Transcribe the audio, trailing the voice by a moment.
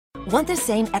Want the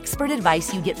same expert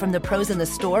advice you get from the pros in the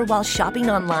store while shopping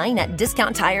online at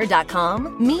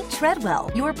DiscountTire.com? Meet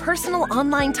Treadwell, your personal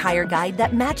online tire guide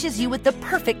that matches you with the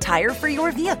perfect tire for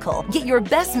your vehicle. Get your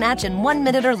best match in 1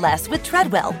 minute or less with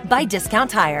Treadwell by Discount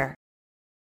Tire.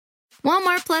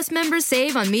 Walmart Plus members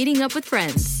save on meeting up with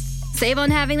friends. Save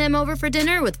on having them over for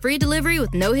dinner with free delivery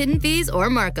with no hidden fees or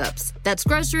markups. That's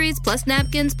groceries, plus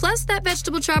napkins, plus that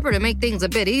vegetable chopper to make things a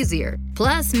bit easier.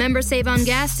 Plus, members save on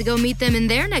gas to go meet them in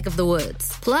their neck of the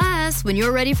woods. Plus, when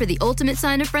you're ready for the ultimate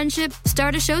sign of friendship,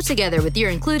 start a show together with your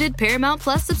included Paramount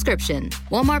Plus subscription.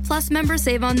 Walmart Plus members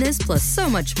save on this plus so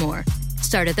much more.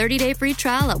 Start a 30-day free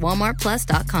trial at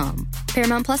walmartplus.com.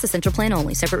 Paramount Plus Essential Plan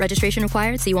only. Separate registration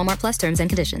required. See Walmart Plus terms and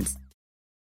conditions.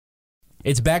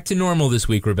 It's back to normal this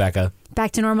week, Rebecca.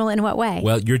 Back to normal in what way?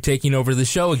 Well, you're taking over the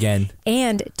show again.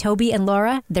 And Toby and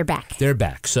Laura, they're back. They're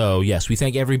back. So, yes, we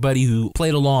thank everybody who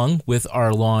played along with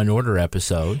our Law & Order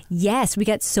episode. Yes, we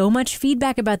got so much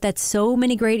feedback about that. So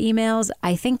many great emails.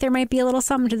 I think there might be a little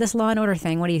something to this Law & Order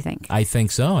thing. What do you think? I think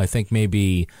so. I think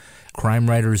maybe Crime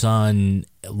Writers on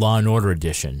Law & Order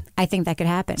edition. I think that could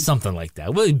happen. Something like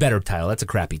that. Well, better title. That's a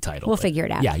crappy title. We'll figure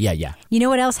it out. Yeah. You know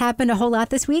what else happened a whole lot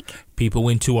this week? People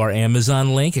went to our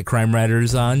Amazon link at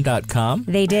crimewriterson.com.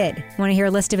 They did. Want to hear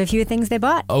a list of a few things they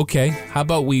bought? Okay. How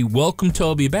about we welcome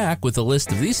Toby back with a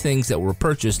list of these things that were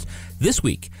purchased this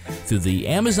week through the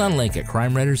Amazon link at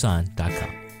crimewriterson.com.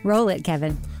 Roll it,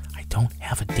 Kevin. I don't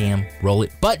have a damn roll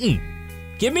it button.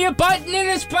 Give me a button in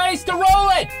this place to roll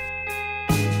it.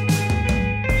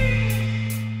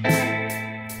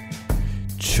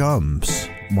 Chums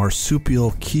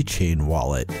marsupial keychain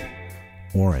wallet,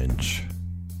 orange.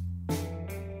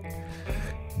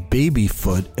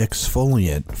 Babyfoot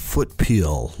exfoliant foot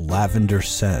peel, lavender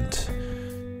scent,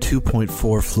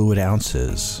 2.4 fluid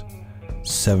ounces,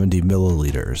 70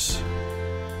 milliliters,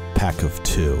 pack of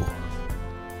 2.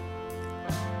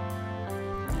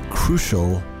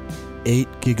 Crucial 8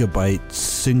 gigabyte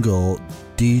single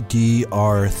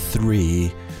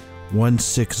DDR3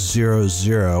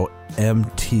 1600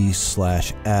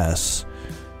 MT/S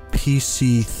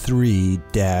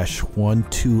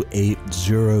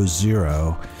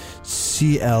PC3-12800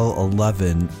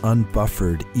 CL11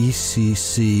 unbuffered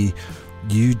ECC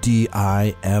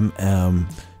UDIMM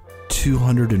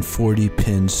 240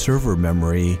 pin server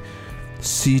memory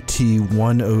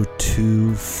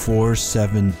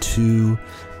CT102472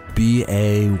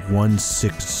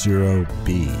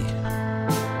 BA160B.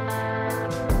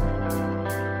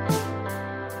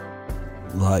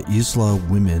 La Isla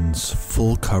Women's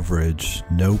full coverage,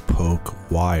 no poke,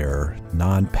 wire,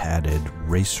 non-padded,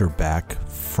 racerback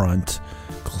front,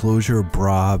 closure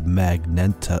bra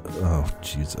magneta. Oh,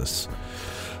 Jesus.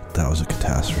 That was a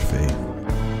catastrophe.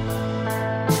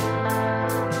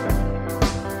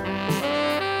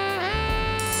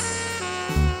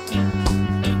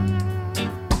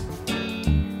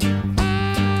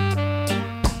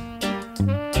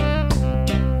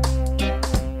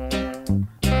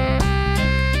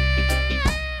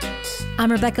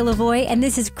 I'm Rebecca Lavoie, and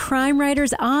this is Crime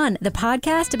Writers On, the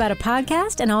podcast about a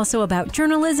podcast and also about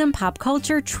journalism, pop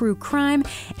culture, true crime,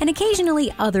 and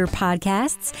occasionally other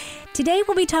podcasts. Today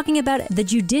we'll be talking about the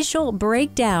judicial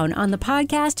breakdown on the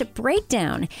podcast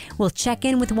Breakdown. We'll check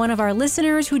in with one of our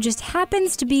listeners who just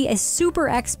happens to be a super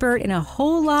expert in a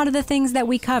whole lot of the things that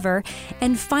we cover.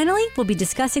 And finally, we'll be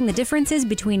discussing the differences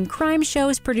between crime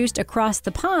shows produced across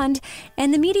the pond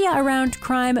and the media around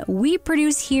crime we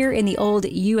produce here in the old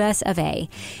US of A.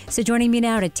 So joining me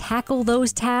now to tackle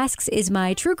those tasks is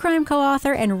my true crime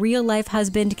co-author and real-life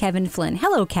husband, Kevin Flynn.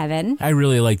 Hello, Kevin. I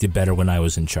really liked it better when I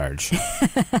was in charge.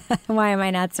 Why am I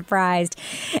not surprised?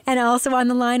 And also on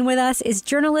the line with us is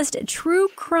journalist, true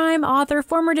crime author,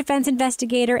 former defense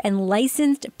investigator, and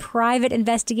licensed private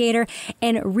investigator,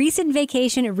 and recent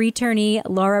vacation returnee,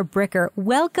 Laura Bricker.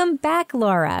 Welcome back,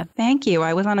 Laura. Thank you.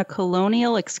 I was on a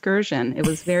colonial excursion. It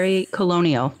was very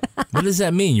colonial. What does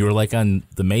that mean? You were like on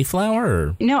the Mayflower?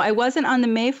 Or? No, I wasn't on the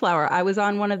Mayflower. I was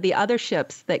on one of the other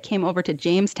ships that came over to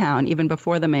Jamestown even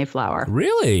before the Mayflower.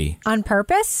 Really? On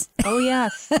purpose? Oh,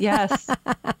 yes. Yes.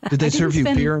 Did they serve you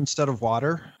beer instead of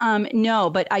water?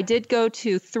 No, but I did go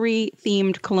to 3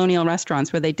 themed colonial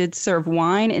restaurants where they did serve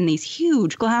wine in these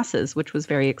huge glasses, which was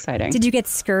very exciting. Did you get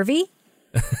scurvy?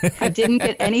 I didn't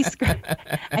get any scurvy.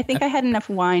 I think I had enough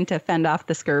wine to fend off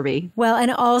the scurvy. Well,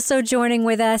 and also joining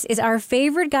with us is our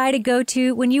favorite guy to go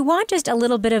to when you want just a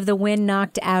little bit of the wind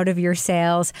knocked out of your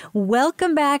sails.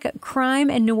 Welcome back, crime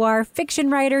and noir fiction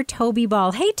writer Toby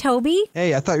Ball. Hey, Toby.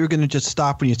 Hey, I thought you were going to just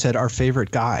stop when you said our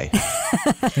favorite guy.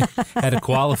 Had to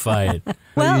qualify it.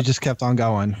 Well, you just kept on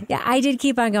going. Yeah, I did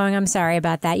keep on going. I'm sorry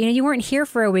about that. You weren't here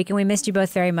for a week, and we missed you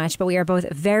both very much, but we are both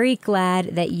very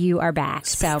glad that you are back.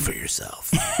 Speak for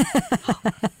yourself.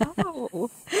 Oh.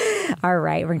 All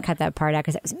right, we're going to cut that part out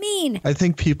because that was mean. I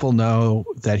think people know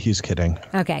that he's kidding.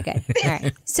 Okay, good. All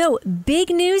right. So, big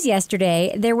news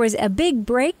yesterday. There was a big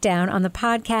breakdown on the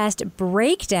podcast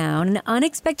Breakdown, an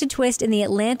unexpected twist in the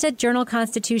Atlanta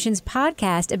Journal-Constitution's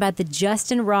podcast about the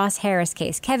Justin Ross Harris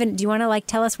case. Kevin, do you want to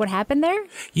tell us what happened there?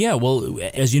 Yeah, well,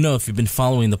 as you know, if you've been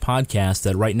following the podcast,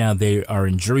 that right now they are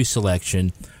in jury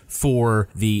selection for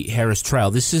the Harris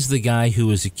trial. This is the guy who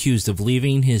was accused of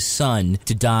leaving his son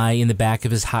to die in the back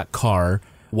of his hot car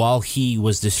while he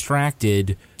was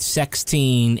distracted,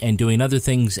 sexting and doing other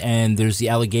things, and there's the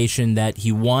allegation that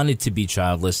he wanted to be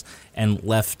childless and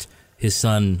left his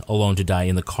son alone to die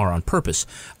in the car on purpose.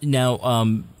 Now,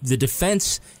 the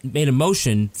defense made a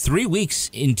motion 3 weeks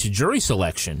into jury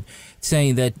selection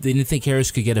saying that they didn't think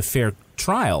Harris could get a fair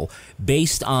trial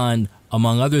based on,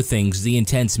 among other things, the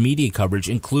intense media coverage,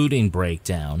 including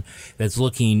Breakdown, that's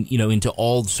looking, into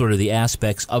all sort of the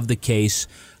aspects of the case,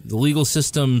 the legal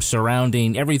system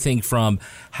surrounding everything from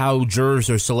how jurors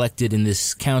are selected in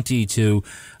this county to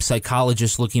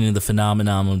psychologists looking into the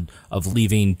phenomenon of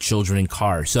leaving children in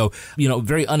cars. So,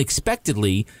 very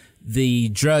unexpectedly, the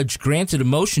judge granted a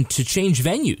motion to change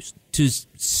venues to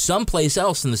someplace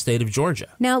else in the state of Georgia.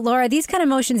 Now, Laura, these kind of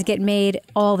motions get made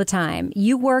all the time.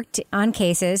 You worked on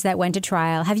cases that went to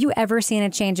trial. Have you ever seen a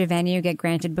change of venue get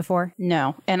granted before?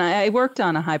 No. And I worked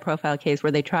on a high-profile case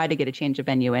where they tried to get a change of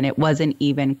venue, and it wasn't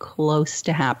even close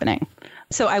to happening.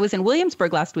 So I was in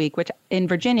Williamsburg last week, which in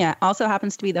Virginia also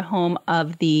happens to be the home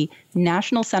of the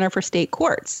National Center for State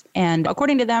Courts. And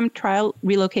according to them, trial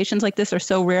relocations like this are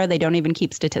so rare, they don't even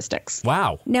keep statistics.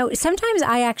 Wow. Now, sometimes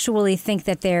I actually think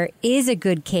that there is a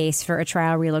good case for a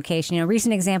trial relocation. A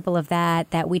recent example of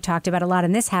that we talked about a lot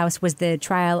in this house was the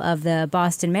trial of the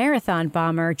Boston Marathon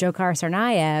bomber, Dzhokhar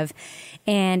Tsarnaev.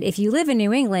 And if you live in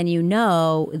New England, you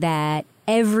know that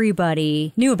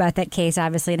everybody knew about that case,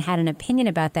 obviously, and had an opinion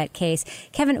about that case.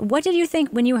 Kevin, what did you think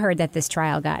when you heard that this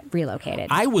trial got relocated?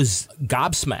 I was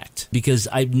gobsmacked because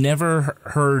I've never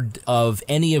heard of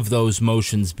any of those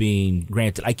motions being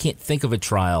granted. I can't think of a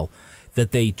trial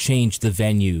that they changed the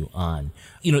venue on.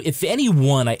 If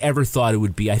anyone I ever thought it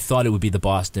would be, I thought it would be the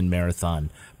Boston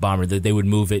Marathon bomber, that they would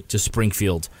move it to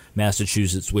Springfield,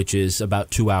 Massachusetts, which is about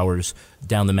 2 hours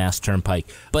down the Mass Turnpike.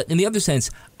 But in the other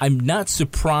sense, I'm not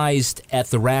surprised at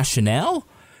the rationale,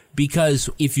 because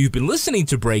if you've been listening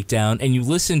to Breakdown and you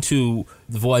listen to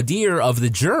the voir dire of the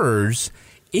jurors,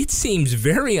 it seems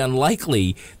very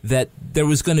unlikely that there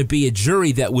was going to be a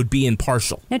jury that would be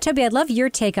impartial. Now, Toby, I'd love your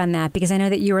take on that, because I know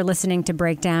that you were listening to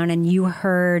Breakdown and you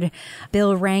heard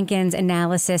Bill Rankin's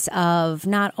analysis of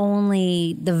not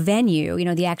only the venue,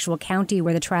 the actual county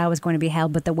where the trial was going to be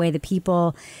held, but the way the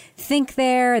people think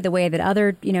there, the way that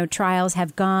other, trials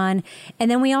have gone.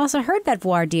 And then we also heard that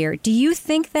voir dire. Do you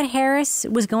think that Harris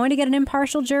was going to get an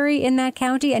impartial jury in that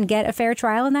county and get a fair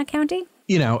trial in that county?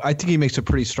 I think he makes a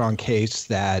pretty strong case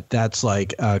that that's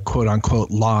like a quote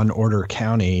unquote law and order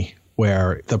county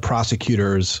where the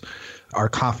prosecutors are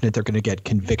confident they're going to get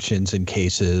convictions in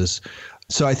cases.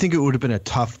 So I think it would have been a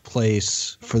tough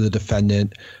place for the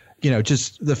defendant.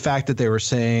 Just the fact that they were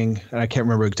saying, and I can't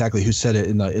remember exactly who said it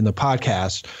in the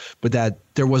podcast, but that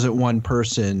there wasn't one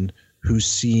person who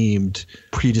seemed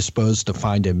predisposed to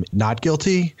find him not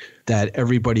guilty, that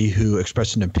everybody who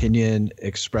expressed an opinion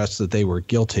expressed that they were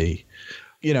guilty.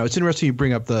 It's interesting you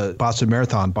bring up the Boston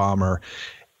Marathon bomber.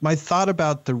 My thought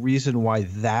about the reason why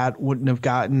that wouldn't have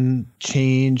gotten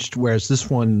changed, whereas this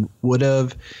one would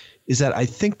have, is that I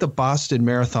think the Boston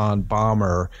Marathon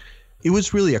bomber, it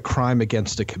was really a crime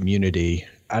against a community.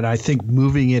 And I think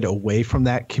moving it away from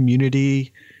that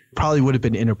community probably would have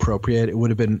been inappropriate.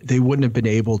 They wouldn't have been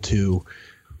able to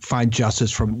find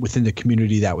justice from within the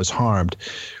community that was harmed.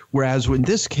 Whereas in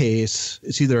this case,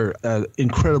 it's either an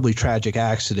incredibly tragic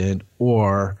accident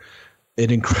or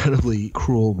an incredibly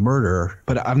cruel murder.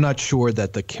 But I'm not sure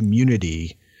that the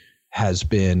community has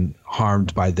been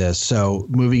harmed by this. So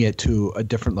moving it to a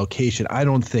different location, I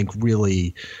don't think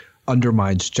really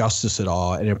undermines justice at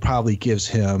all. And it probably gives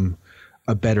him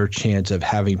a better chance of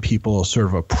having people sort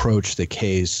of approach the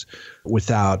case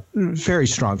without very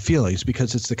strong feelings,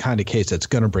 because it's the kind of case that's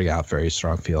going to bring out very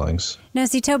strong feelings. Now,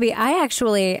 see, Toby, I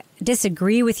actually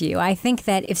disagree with you. I think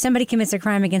that if somebody commits a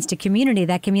crime against a community,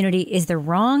 that community is the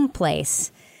wrong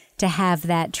place to have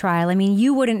that trial. I mean,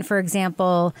 you wouldn't, for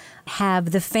example,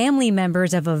 have the family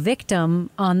members of a victim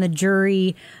on the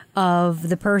jury of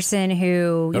the person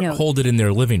who, hold it in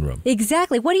their living room.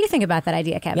 Exactly. What do you think about that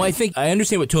idea, Kevin? Well, I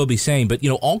understand what Toby's saying, but,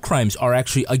 all crimes are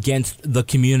actually against the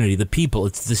community, the people.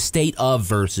 It's the state of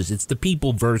versus. It's the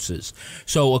people versus.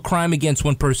 So a crime against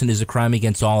one person is a crime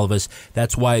against all of us.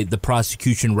 That's why the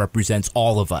prosecution represents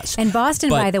all of us. And Boston,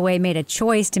 by the way, made a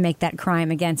choice to make that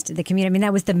crime against the community. I mean,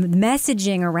 that was the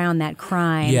messaging around that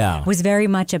crime was very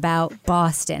much about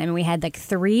Boston. I mean, we had like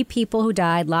 3 people who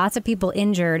died, lots of people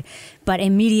injured, but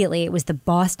immediately it was the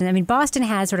Boston. I mean, Boston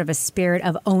has sort of a spirit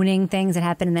of owning things that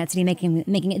happen in that city,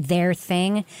 making it their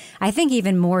thing. I think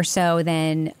even more so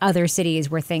than other cities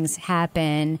where things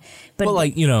happen. But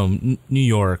like, New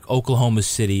York, Oklahoma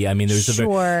City. I mean, there's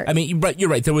you're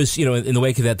right. There was, in the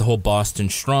wake of that, the whole Boston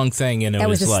Strong thing, and it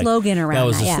was a slogan around that.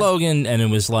 Was a slogan, and it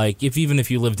was like, even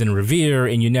if you lived in Revere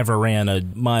and you never ran a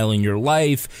mile in your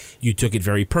life, you took it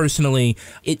very personally.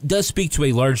 It does speak to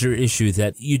a larger issue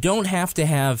that you don't have to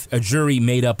have a jury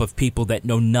made up of people that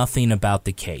know nothing about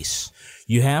the case.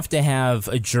 You have to have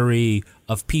a jury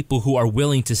of people who are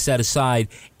willing to set aside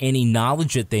any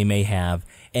knowledge that they may have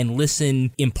and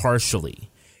listen impartially.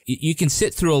 You can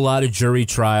sit through a lot of jury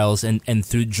trials and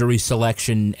through jury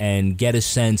selection and get a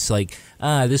sense like,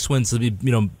 this one's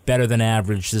better than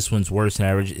average, this one's worse than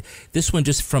average. This one,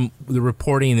 just from the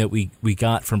reporting that we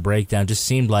got from Breakdown, just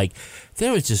seemed like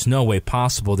there was just no way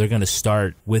possible they're going to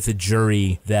start with a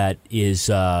jury that is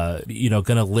going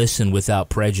to listen without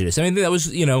prejudice. I mean, that was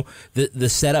the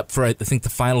setup for, I think, the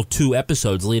final 2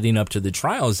 episodes leading up to the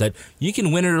trial is that you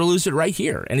can win it or lose it right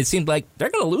here, and it seemed like they're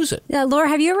going to lose it. Laura,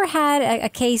 have you ever had a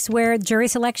case where jury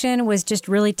selection was just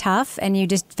really tough and you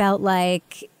just felt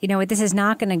like, this is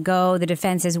not going to go the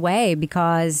defense's way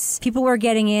because people were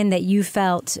getting in that you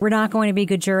felt were not going to be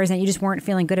good jurors and you just weren't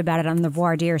feeling good about it on the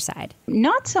voir dire side?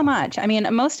 Not so much. I mean,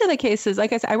 most of the cases,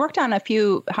 like I said, I worked on a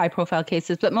few high-profile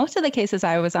cases, but most of the cases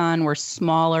I was on were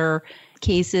smaller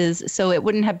cases, so it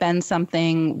wouldn't have been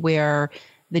something where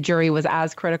the jury was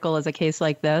as critical as a case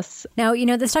like this. Now,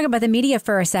 let's talk about the media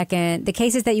for a second. The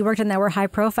cases that you worked on that were high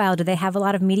profile, do they have a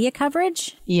lot of media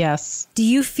coverage? Yes. Do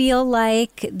you feel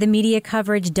like the media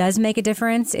coverage does make a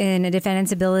difference in a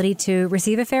defendant's ability to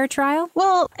receive a fair trial?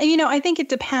 Well, I think it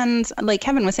depends. Like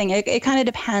Kevin was saying, it kind of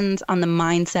depends on the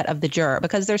mindset of the juror,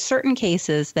 because there's certain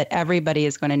cases that everybody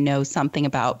is going to know something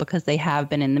about because they have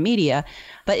been in the media.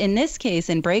 But in this case,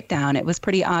 in Breakdown, it was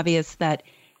pretty obvious that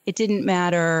it didn't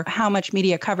matter how much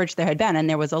media coverage there had been, and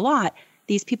there was a lot.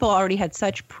 These people already had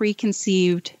such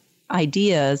preconceived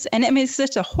ideas. And I mean, it's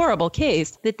such a horrible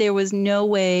case that there was no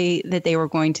way that they were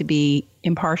going to be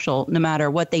impartial, no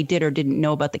matter what they did or didn't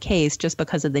know about the case, just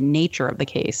because of the nature of the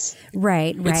case.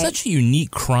 Right. It's such a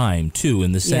unique crime, too,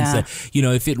 in the sense that,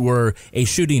 if it were a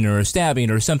shooting or a stabbing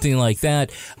or something like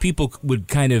that, people would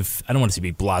kind of, I don't want to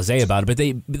be blasé about it, but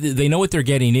they know what they're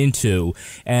getting into.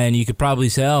 And you could probably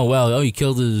say, he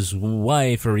killed his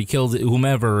wife, or he killed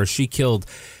whomever, or she killed.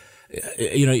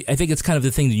 I think it's kind of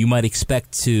the thing that you might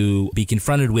expect to be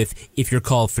confronted with if you're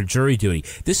called for jury duty.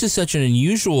 This is such an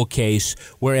unusual case,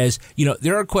 whereas,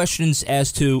 there are questions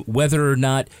as to whether or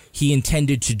not he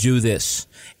intended to do this.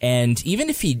 And even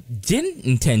if he didn't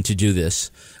intend to do this,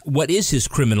 what is his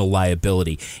criminal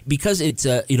liability? Because it's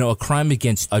a crime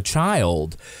against a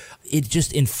child, it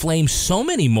just inflames so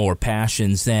many more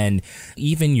passions than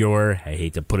even I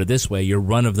hate to put it this way, your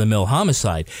run-of-the-mill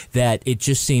homicide, that it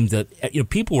just seemed that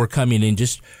people were coming in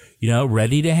just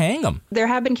ready to hang them. There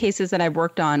have been cases that I've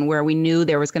worked on where we knew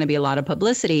there was going to be a lot of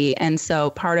publicity. And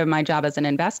so part of my job as an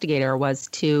investigator was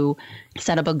to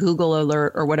set up a Google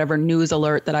alert or whatever news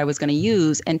alert that I was going to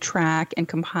use and track and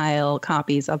compile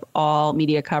copies of all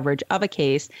media coverage of a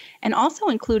case, and also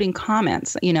including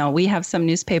comments. We have some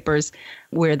newspapers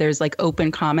where there's like open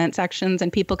comment sections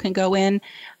and people can go in.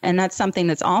 And that's something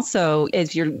that's also,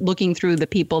 as you're looking through the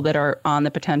people that are on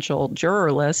the potential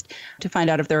juror list, to find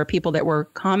out if there are people that were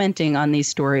commenting on these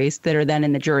stories that are then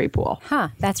in the jury pool.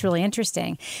 That's really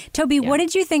interesting. Toby, what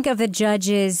did you think of the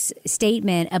judge's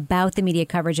statement about the media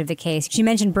coverage of the case? She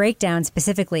mentioned Breakdown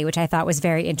specifically, which I thought was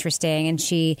very interesting. And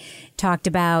she talked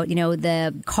about,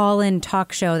 the call-in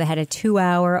talk show that had a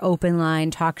 2-hour open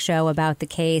line talk show about the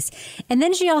case. And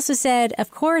then she also said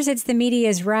of course, it's the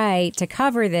media's right to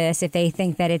cover this if they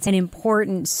think that it's an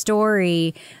important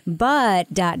story, but ...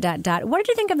 What did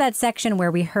you think of that section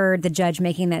where we heard the judge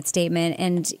making that statement?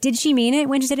 And did she mean it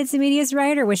when she said it's the media's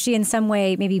right, or was she in some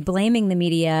way maybe blaming the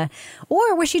media,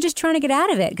 or was she just trying to get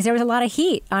out of it? Because there was a lot of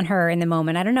heat on her in the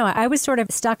moment. I don't know. I was sort of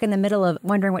stuck in the middle of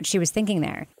wondering what she was thinking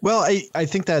there. Well, I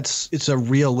think it's a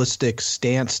realistic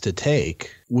stance to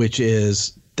take, which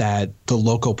is that the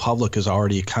local public is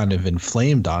already kind of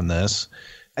inflamed on this.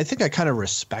 I think I kind of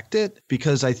respect it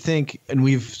because I think, and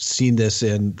we've seen this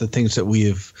in the things that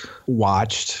we've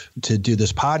watched to do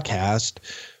this podcast,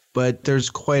 but there's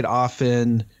quite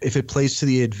often, if it plays to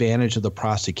the advantage of the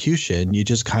prosecution, you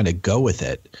just kind of go with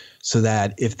it. So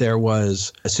that if there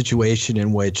was a situation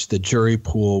in which the jury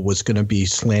pool was going to be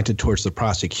slanted towards the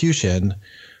prosecution,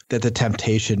 that the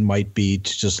temptation might be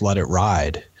to just let it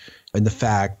ride. And the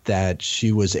fact that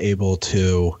she was able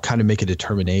to kind of make a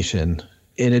determination,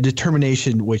 and a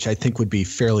determination which I think would be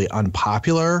fairly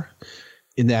unpopular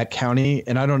in that county.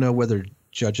 And I don't know whether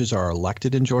judges are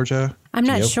elected in Georgia. I'm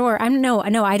not sure. No,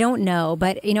 I don't know.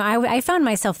 But, I found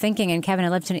myself thinking, and Kevin, I'd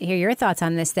love to hear your thoughts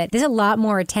on this, that there's a lot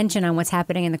more attention on what's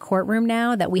happening in the courtroom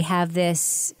now that we have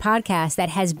this podcast that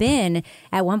has been,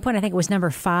 at one point, I think it was number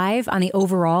 5 on the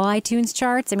overall iTunes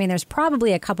charts. I mean, there's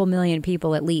probably a couple million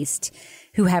people at least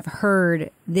who have heard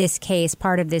this case,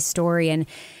 part of this story. And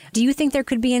do you think there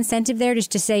could be incentive there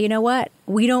just to say, you know what,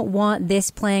 we don't want this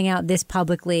playing out this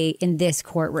publicly in this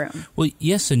courtroom? Well,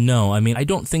 yes and no. I mean, I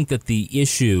don't think that the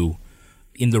issue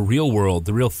in the real world,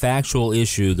 the real factual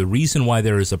issue, the reason why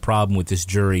there is a problem with this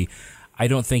jury, I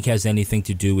don't think has anything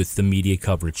to do with the media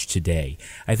coverage today.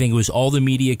 I think it was all the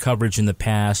media coverage in the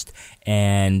past,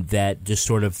 and that just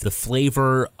sort of the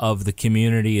flavor of the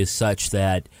community is such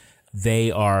that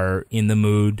they are in the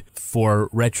mood for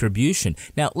retribution.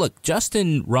 Now, look,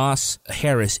 Justin Ross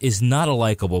Harris is not a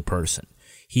likable person.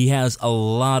 He has a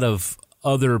lot of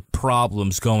other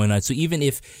problems going on. So even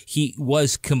if he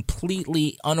was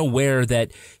completely unaware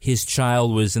that his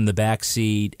child was in the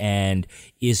backseat and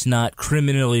is not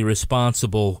criminally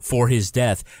responsible for his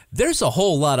death, there's a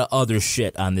whole lot of other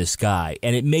shit on this guy.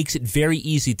 And it makes it very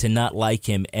easy to not like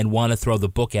him and want to throw the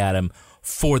book at him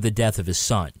for the death of his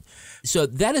son. So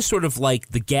that is sort of like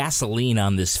the gasoline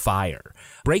on this fire.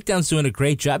 Breakdown's doing a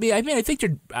great job. I mean, I think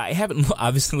I haven't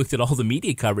obviously looked at all the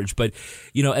media coverage, but,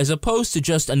 as opposed to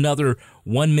just another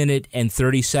 1 minute and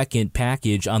 30-second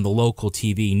package on the local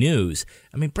TV news,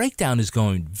 I mean, Breakdown is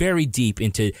going very deep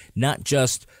into not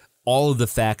just all of the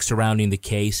facts surrounding the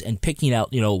case and picking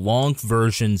out, long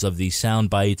versions of these sound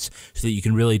bites so that you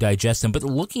can really digest them, but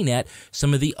looking at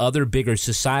some of the other bigger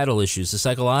societal issues, the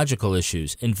psychological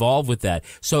issues involved with that.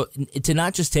 So to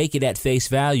not just take it at face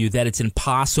value that it's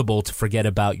impossible to forget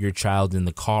about your child in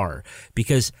the car,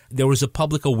 because there was a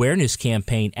public awareness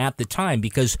campaign at the time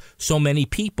because so many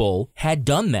people had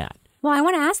done that. Well, I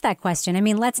want to ask that question. I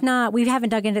mean, we haven't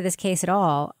dug into this case at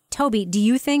all. Toby, do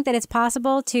you think that it's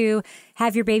possible to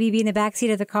have your baby be in the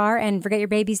backseat of the car and forget your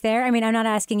baby's there? I mean, I'm not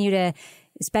asking you to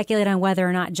speculate on whether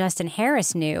or not Justin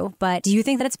Harris knew, but do you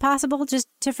think that it's possible just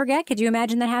to forget? Could you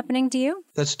imagine that happening to you?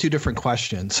 That's two different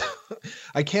questions.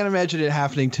 I can't imagine it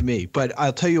happening to me, but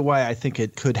I'll tell you why I think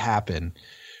it could happen,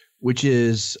 which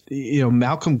is,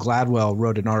 Malcolm Gladwell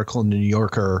wrote an article in the New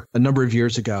Yorker a number of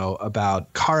years ago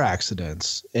about car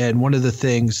accidents. And one of the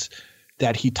things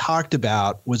that he talked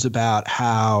about was about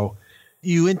how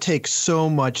you intake so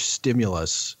much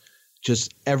stimulus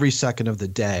just every second of the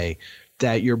day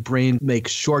that your brain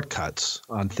makes shortcuts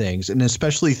on things, and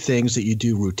especially things that you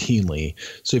do routinely.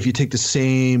 So if you take the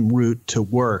same route to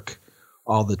work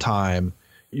all the time,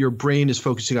 your brain is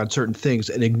focusing on certain things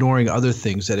and ignoring other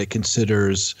things that it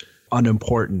considers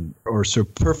unimportant or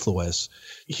superfluous.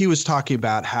 He was talking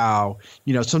about how,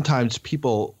 sometimes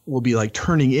people will be like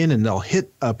turning in and they'll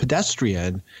hit a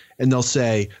pedestrian and they'll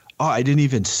say, oh, I didn't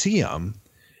even see him.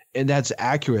 And that's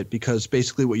accurate because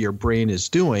basically what your brain is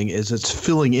doing is it's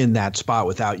filling in that spot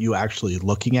without you actually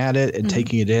looking at it and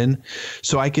taking it in.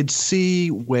 So I could see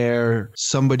where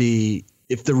somebody,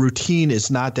 if the routine is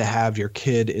not to have your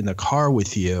kid in the car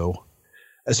with you,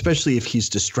 especially if he's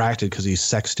distracted because he's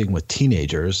sexting with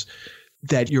teenagers,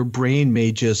 that your brain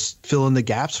may just fill in the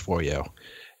gaps for you.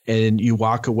 And you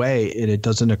walk away and it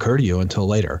doesn't occur to you until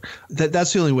later.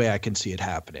 That's the only way I can see it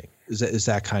happening, is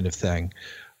that kind of thing.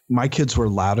 My kids were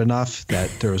loud enough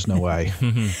that there was no way.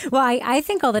 Well, I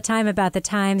think all the time about the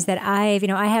times that I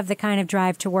have the kind of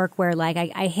drive to work where like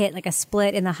I hit like a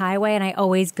split in the highway and I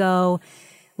always go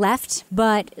left.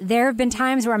 But there have been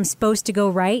times where I'm supposed to go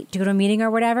right to go to a meeting or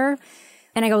whatever,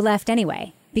 and I go left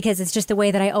anyway. because it's just the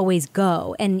way that I always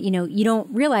go. And, you don't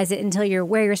realize it until you're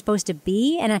where you're supposed to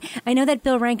be. And I know that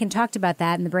Bill Rankin talked about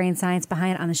that in the brain science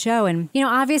behind it on the show. And,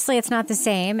 obviously it's not the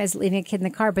same as leaving a kid in the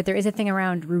car, but there is a thing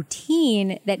around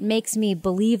routine that makes me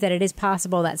believe that it is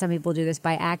possible that some people do this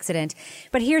by accident.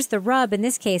 But here's the rub in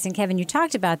this case. And Kevin, you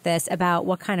talked about this, about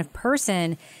what kind of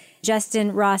person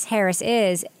Justin Ross Harris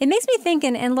is. It makes me think,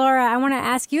 and Laura, I want to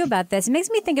ask you about this. It makes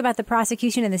me think about the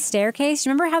prosecution in the staircase.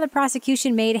 Remember how the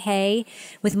prosecution made hay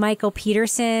with Michael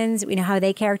Peterson's, how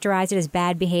they characterized it as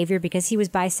bad behavior because he was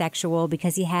bisexual,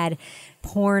 because he had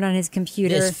porn on his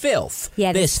computer. This filth.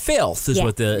 Yeah, this filth is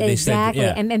what they said. Exactly.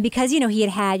 And because, he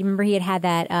had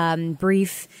that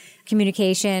brief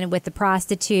communication with the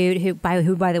prostitute who, by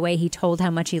the way, he told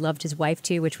how much he loved his wife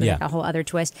too, which was like a whole other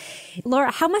twist.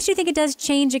 Laura, how much do you think it does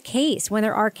change a case when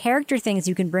there are character things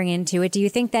you can bring into it? Do you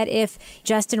think that if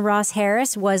Justin Ross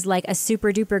Harris was like a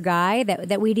super duper guy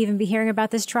that we'd even be hearing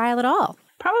about this trial at all?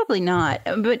 Probably not.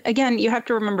 But again, you have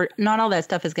to remember, not all that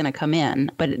stuff is going to come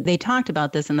in. But they talked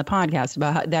about this in the podcast,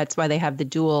 about how that's why they have the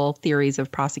dual theories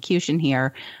of prosecution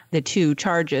here, the two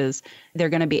charges. They're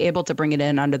going to be able to bring it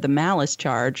in under the malice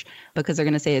charge because they're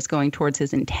going to say it's going towards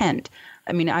his intent.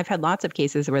 I mean, I've had lots of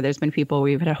cases where there's been people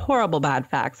where you've had horrible bad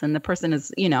facts and the person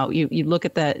is, you look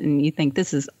at that and you think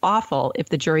this is awful if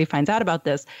the jury finds out about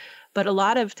this. But a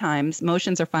lot of times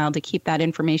motions are filed to keep that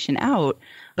information out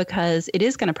because it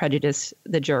is going to prejudice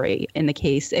the jury in the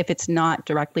case if it's not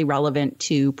directly relevant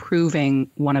to proving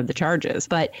one of the charges.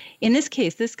 But in this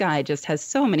case, this guy just has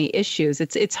so many issues.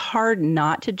 It's hard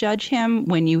not to judge him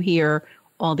when you hear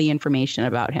all the information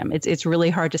about him. It's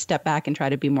really hard to step back and try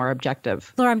to be more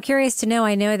objective. Laura, I'm curious to know,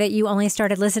 I know that you only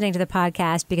started listening to the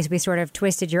podcast because we sort of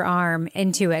twisted your arm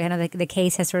into it. I know the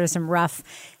case has sort of some rough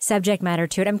subject matter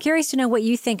to it. I'm curious to know what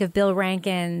you think of Bill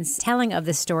Rankin's telling of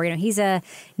the story. He's a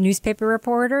newspaper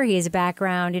reporter. He has a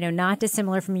background, not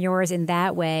dissimilar from yours in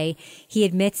that way. He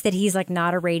admits that he's like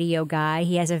not a radio guy.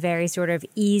 He has a very sort of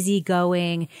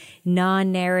easygoing,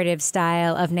 non-narrative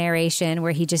style of narration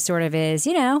where he just sort of is,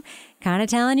 kind of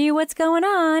telling you what's going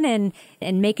on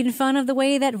and making fun of the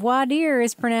way that voir dire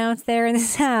is pronounced there in the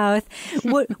South.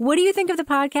 What do you think of the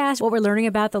podcast? What we're learning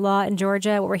about the law in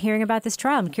Georgia? What we're hearing about this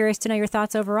trial? I'm curious to know your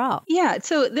thoughts overall. Yeah.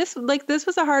 So this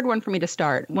was a hard one for me to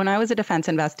start. When I was a defense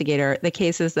investigator, the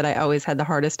cases that I always had the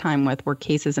hardest time with were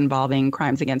cases involving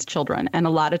crimes against children. And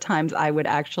a lot of times I would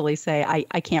actually say,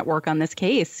 I can't work on this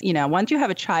case. Once you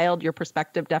have a child, your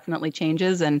perspective definitely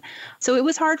changes. And so it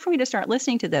was hard for me to start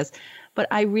listening to this. But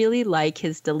I really like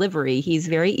his delivery. He's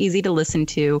very easy to listen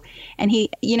to. And he,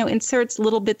 inserts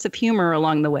little bits of humor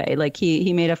along the way. Like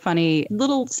he made a funny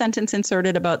little sentence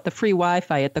inserted about the free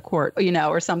Wi-Fi at the court,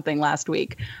 or something last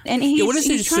week. And what is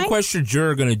a sequestered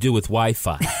juror going to do with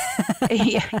Wi-Fi?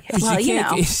 Yeah, well,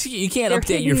 you can't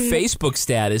update your Facebook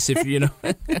status if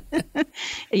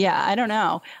Yeah, I don't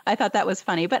know. I thought that was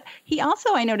funny. But he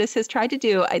also, I noticed, has tried to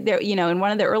do, in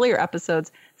one of the earlier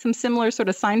episodes, some similar sort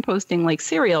of signposting like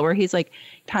Serial, where he's like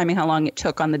timing how long it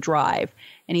took on the drive.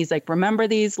 And he's like, remember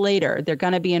these later. They're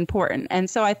going to be important. And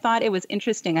so I thought it was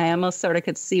interesting. I almost sort of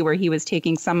could see where he was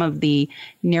taking some of the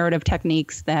narrative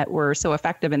techniques that were so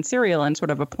effective in Serial and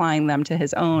sort of applying them to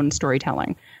his own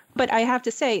storytelling. But I have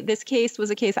to say, this case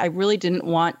was a case I really didn't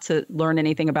want to learn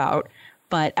anything about.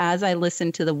 But as I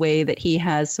listened to the way that he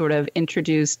has sort of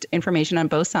introduced information on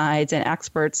both sides and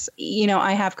experts,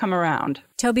 I have come around.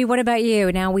 Toby, what about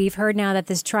you? Now, we've heard now that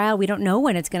this trial, we don't know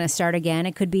when it's going to start again.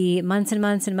 It could be months and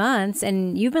months and months.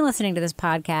 And you've been listening to this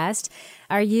podcast.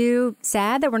 Are you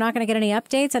sad that we're not going to get any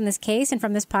updates on this case and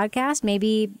from this podcast,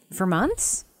 maybe for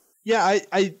months? Yeah,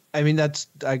 I mean,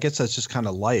 I guess that's just kind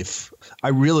of life. I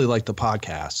really like the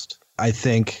podcast. I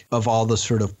think of all the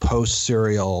sort of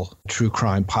post-serial true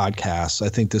crime podcasts, I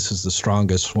think this is the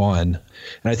strongest one.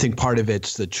 And I think part of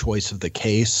it's the choice of the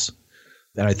case.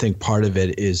 And I think part of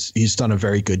it is he's done a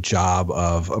very good job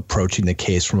of approaching the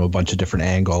case from a bunch of different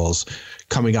angles,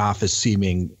 coming off as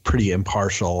seeming pretty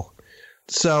impartial.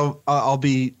 So I'll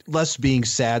be less being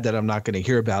sad that I'm not going to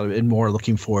hear about it and more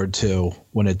looking forward to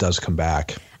when it does come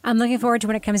back. I'm looking forward to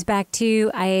when it comes back, too.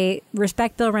 I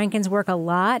respect Bill Rankin's work a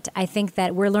lot. I think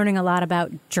that we're learning a lot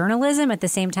about journalism. At the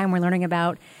same time, we're learning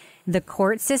about the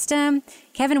court system.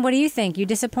 Kevin, what do you think? You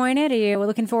disappointed? Are you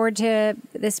looking forward to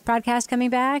this podcast coming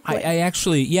back? I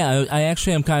actually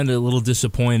am kind of a little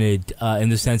disappointed in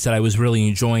the sense that I was really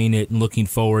enjoying it and looking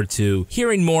forward to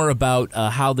hearing more about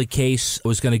how the case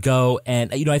was going to go.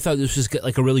 And, I thought this was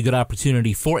like a really good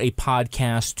opportunity for a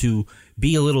podcast to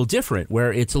be a little different,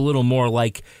 where it's a little more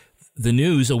like the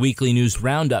news, a weekly news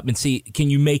roundup, and see,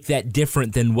 can you make that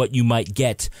different than what you might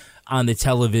get on the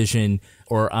television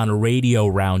or on a radio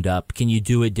roundup can you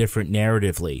do it different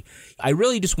narratively. I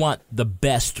really just want the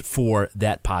best for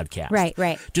that podcast.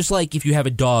 Right. Just like if you have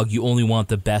a dog, you only want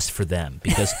the best for them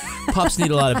because pups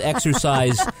need a lot of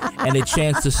exercise and a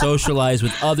chance to socialize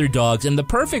with other dogs. And the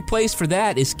perfect place for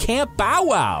that is Camp Bow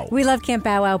Wow. We love Camp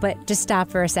Bow Wow, but just stop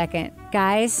for a second.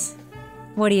 Guys,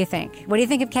 what do you think? What do you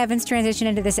think of Kevin's transition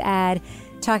into this ad,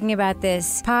 talking about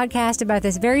this podcast, about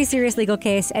this very serious legal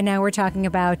case, and now we're talking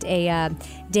about a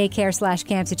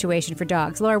daycare/camp situation for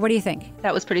dogs? Laura, what do you think?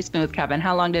 That was pretty smooth, Kevin.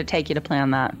 How long did it take you to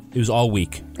plan that? It was all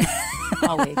week.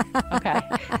 All week. Okay.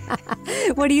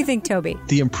 What do you think, Toby?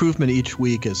 The improvement each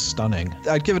week is stunning.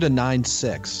 I'd give it a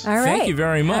 9.6. All right. Thank you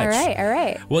very much. All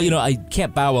right. Well,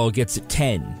 Camp Bow Wow gets a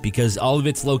 10 because all of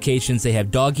its locations, they have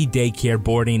doggy daycare,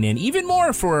 boarding, and even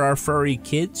more for our furry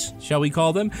kids, shall we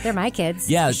call them? They're my kids,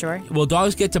 Yeah, for sure. Well,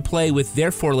 dogs get to play with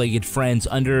their four-legged friends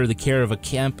under the care of a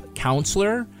camp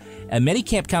counselor. And many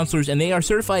camp counselors, and they are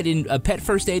certified in pet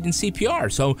first aid and CPR,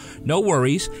 so no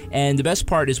worries. And the best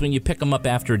part is when you pick them up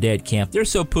after a day at camp, they're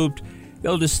so pooped,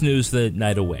 they'll just snooze the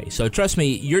night away. So trust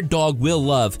me, your dog will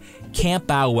love Camp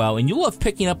Bow Wow, and you'll love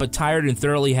picking up a tired and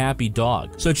thoroughly happy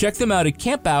dog. So check them out at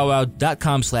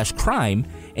campbowwow.com/crime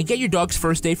and get your dog's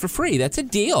first day for free. That's a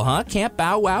deal, huh?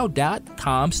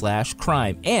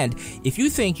 campbowwow.com/crime. And if you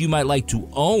think you might like to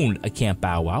own a Camp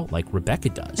Bow Wow, like Rebecca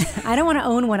does. I don't want to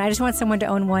own one. I just want someone to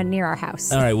own one near our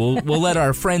house. All right, we'll let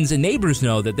our friends and neighbors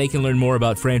know that they can learn more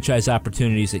about franchise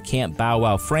opportunities at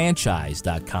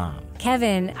campbowwowfranchise.com.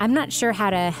 Kevin, I'm not sure how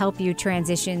to help you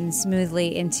transition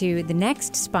smoothly into the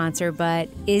next sponsor, but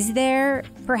is there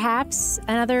perhaps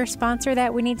another sponsor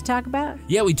that we need to talk about?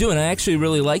 Yeah, we do, and I actually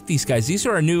really like these guys. These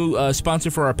are our new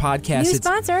sponsor for our podcast. New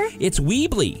sponsor? It's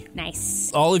Weebly.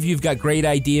 Nice. All of you have got great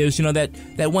ideas. You know, that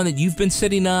one that you've been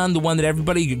sitting on, the one that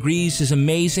everybody agrees is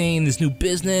amazing, this new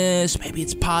business, maybe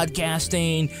it's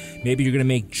podcasting, maybe you're going to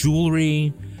make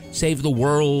jewelry, save the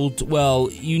world. Well,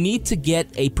 you need to get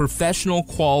a professional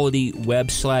quality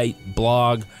website,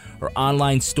 blog, or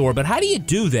online store. But how do you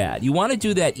do that? You want to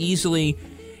do that easily,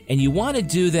 and you want to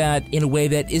do that in a way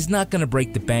that is not going to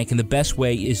break the bank, and the best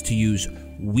way is to use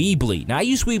Weebly. Now, I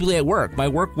use Weebly at work. My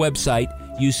work website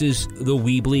uses the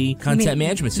Weebly content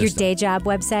management system. Your day job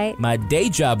website? My day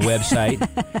job website,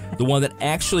 the one that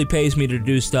actually pays me to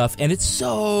do stuff, and it's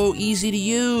so easy to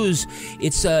use.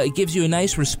 It gives you a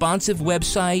nice responsive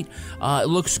website. It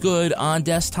looks good on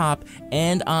desktop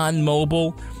and on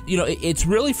mobile. You know, it's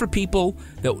really for people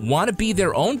that want to be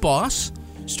their own boss,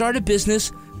 start a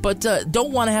business, but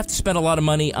don't want to have to spend a lot of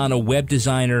money on a web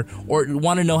designer or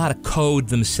want to know how to code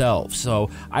themselves. So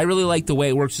I really like the way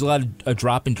it works. There's a lot of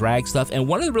drop and drag stuff. And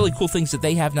one of the really cool things that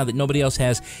they have now that nobody else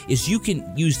has is you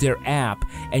can use their app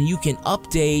and you can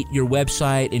update your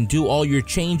website and do all your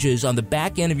changes on the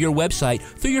back end of your website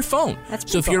through your phone.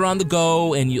 That's so if you're on the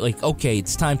go and you're like, okay,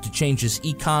 it's time to change this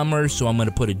e-commerce, so I'm going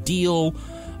to put a deal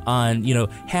on,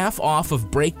 half off of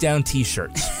breakdown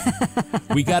t-shirts.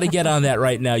 We got to get on that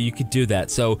right now. You could do that.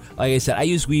 So, like I said, I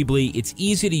use Weebly. It's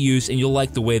easy to use, and you'll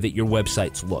like the way that your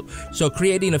websites look. So,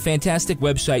 creating a fantastic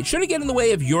website shouldn't get in the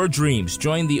way of your dreams.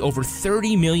 Join the over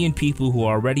 30 million people who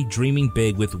are already dreaming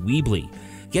big with Weebly.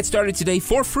 Get started today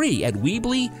for free at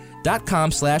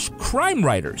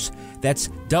Weebly.com/CrimeWriters. That's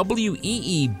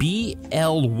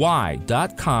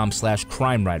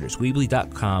WEEBLY.com/CrimeWriters.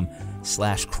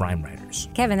 Weebly.com/CrimeWriters.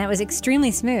 Kevin, that was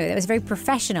extremely smooth. That was very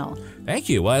professional. Thank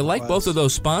you. Well, I like both of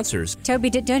those sponsors. Toby,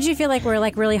 don't you feel like we're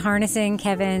really harnessing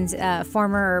Kevin's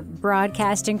former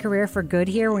broadcasting career for good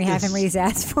here when we have him read his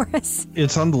ads for us?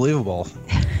 It's unbelievable.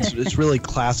 It's really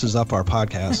classes up our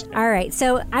podcast. All right.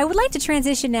 So I would like to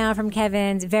transition now from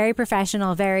Kevin's very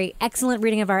professional, very excellent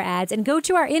reading of our ads and go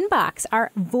to our inbox,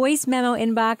 our voice memo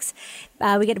inbox.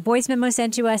 We get voice memos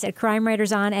sent to us at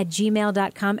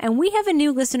crimewriterson@gmail.com. And we have a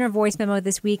new listener voice memo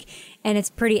this week, and it's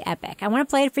pretty epic. I want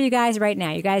to play it for you guys right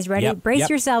now. You guys ready? Brace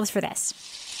yourselves for this.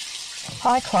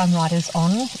 Hi, Crime Writers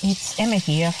On. It's Emma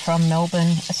here from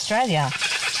Melbourne, Australia.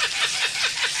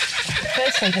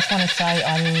 Firstly, just want to say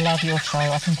I love your show.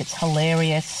 I think it's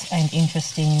hilarious and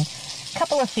interesting.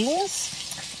 Couple of things.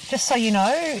 Just so you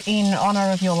know, in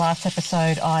honour of your last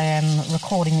episode, I am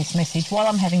recording this message while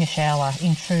I'm having a shower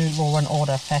in true Law and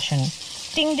Order fashion.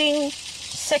 Ding, ding.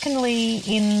 Secondly,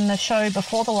 in the show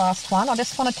before the last one, I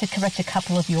just wanted to correct a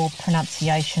couple of your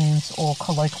pronunciations or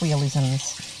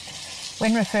colloquialisms.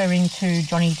 When referring to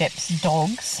Johnny Depp's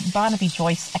dogs, Barnaby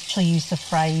Joyce actually used the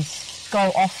phrase,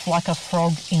 go off like a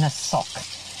frog in a sock.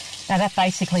 Now that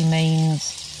basically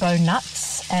means go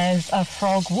nuts as a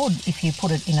frog would if you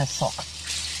put it in a sock.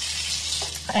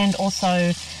 And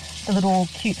also the little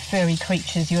cute furry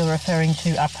creatures you were referring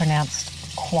to are pronounced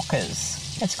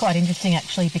quokkas. It's quite interesting,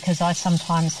 actually, because I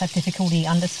sometimes have difficulty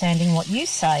understanding what you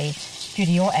say due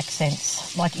to your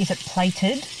accents. Like, is it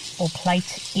plated or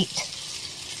plate it?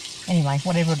 Anyway,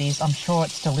 whatever it is, I'm sure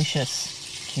it's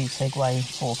delicious. Cue segue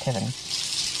for Kevin.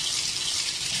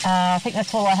 I think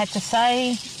that's all I had to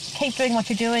say. Keep doing what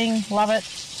you're doing, love it,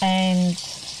 and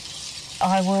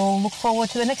I will look forward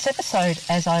to the next episode,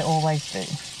 as I always do.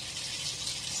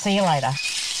 See you later.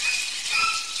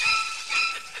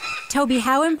 Toby,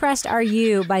 how impressed are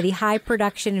you by the high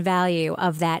production value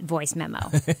of that voice memo?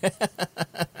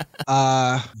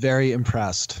 Very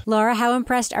impressed. Laura, how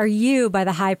impressed are you by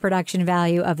the high production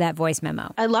value of that voice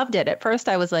memo? I loved it. At first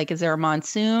I was like, is there a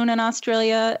monsoon in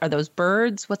Australia? Are those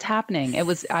birds? What's happening? It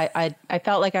was, I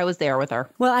felt like I was there with her.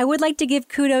 Well, I would like to give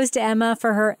kudos to Emma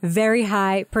for her very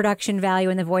high production value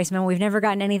in the voice memo. We've never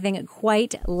gotten anything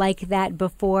quite like that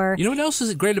before. You know what else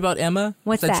is great about Emma?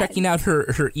 What's that? Checking out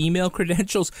her email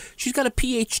credentials. She's got a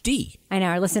PhD. I know,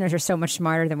 our listeners are so much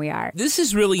smarter than we are. This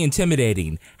is really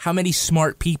intimidating. How many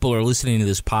smart people are listening to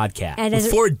this podcast? And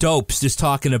with four dopes just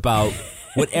talking about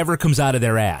whatever comes out of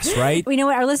their ass, right? You know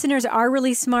what? Our listeners are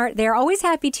really smart. They're always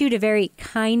happy, too, to very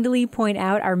kindly point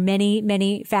out our many,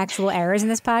 many factual errors in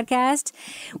this podcast.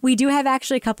 We do have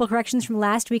actually a couple of corrections from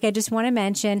last week. I just want to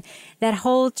mention that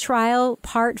whole trial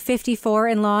part 54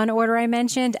 in Law & Order I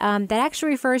mentioned, that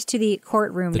actually refers to the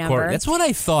courtroom number. That's what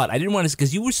I thought. I didn't want to,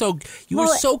 because you were so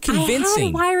convincing.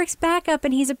 I had Wyrick's backup,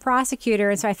 and he's a prosecutor,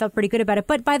 and so I felt pretty good about it.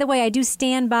 But by the way, I do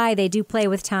stand by. They do play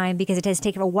with time because it has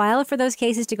taken a while for those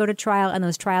cases to go to trial, and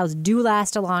those trials do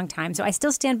last a long time. So I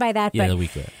still stand by that. Yeah,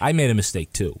 but I made a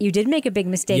mistake, too. You did make a big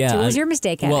mistake, too. What was your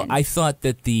mistake, Kevin? Well, I thought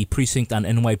that the precinct on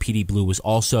NYPD Blue was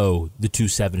also the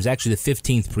 27. It's actually the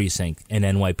 15th precinct in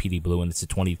NYPD Blue, and it's the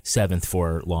 27th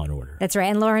for Law & Order. That's right.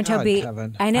 And Laura and Toby,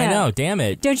 Kevin. I know, damn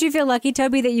it. Don't you feel lucky,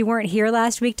 Toby, that you weren't here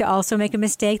last week to also make a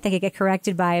mistake that could get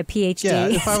corrected by a PhD? Yeah,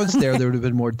 if I was there would have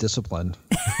been more discipline.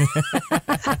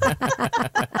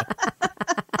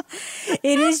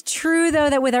 It is true,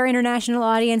 though, that with our international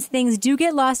audience, things do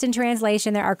get lost in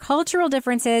translation. There are cultural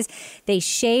differences. They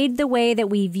shade the way that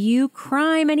we view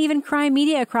crime and even crime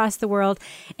media across the world.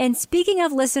 And speaking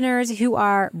of listeners who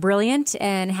are brilliant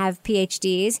and have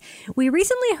PhDs, we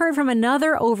recently heard from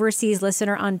another overseas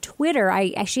listener on Twitter.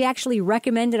 She actually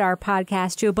recommended our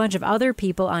podcast to a bunch of other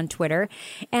people on Twitter.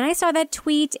 And I saw that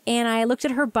tweet and I looked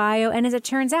at her bio. And as it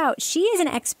turns out, she is an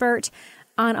expert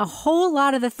on a whole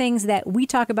lot of the things that we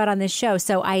talk about on this show.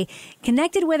 So I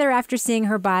connected with her after seeing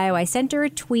her bio. I sent her a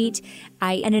tweet.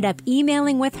 I ended up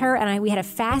emailing with her, and we had a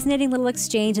fascinating little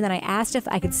exchange, and then I asked if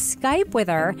I could Skype with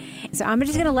her. So I'm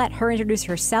just going to let her introduce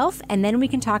herself, and then we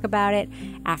can talk about it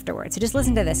afterwards. So just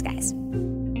listen to this, guys.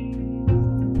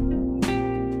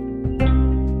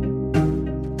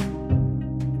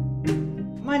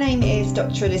 My name is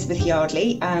Dr. Elizabeth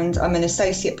Yardley, and I'm an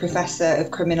Associate Professor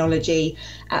of Criminology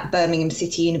at Birmingham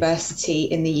City University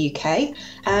in the UK.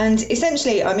 And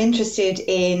essentially, I'm interested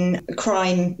in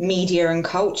crime, media and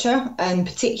culture, and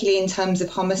particularly in terms of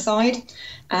homicide.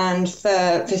 And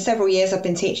for several years, I've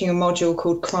been teaching a module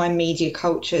called Crime, Media,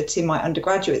 Culture to my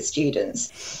undergraduate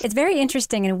students. It's very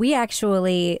interesting, and we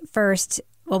actually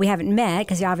we haven't met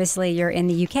because obviously you're in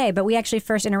the UK, but we actually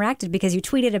first interacted because you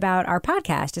tweeted about our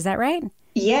podcast. Is that right?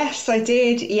 Yes, I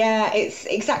did. Yeah, it's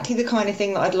exactly the kind of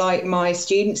thing that I'd like my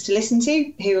students to listen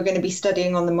to who are going to be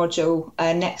studying on the module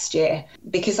next year,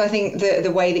 because I think the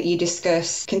way that you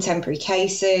discuss contemporary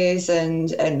cases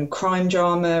and crime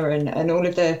drama and all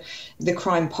of the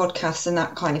crime podcasts and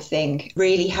that kind of thing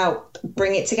really help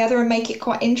bring it together and make it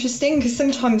quite interesting. Because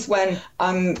sometimes when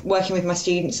I'm working with my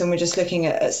students and we're just looking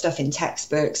at stuff in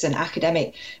textbooks and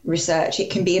academic research,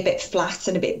 it can be a bit flat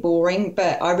and a bit boring.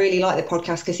 But I really like the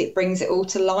podcast because it brings it all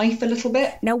to life a little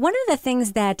bit. Now, one of the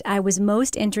things that I was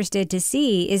most interested to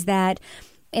see is that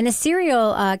in the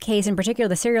Serial case, in particular,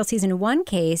 the Serial Season 1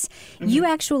 case, you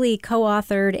actually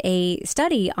co-authored a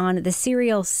study on the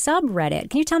Serial subreddit.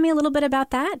 Can you tell me a little bit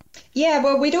about that? Yeah,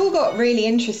 well, we'd all got really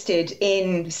interested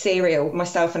in Serial,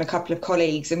 myself and a couple of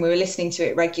colleagues, and we were listening to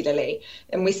it regularly.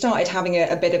 And we started having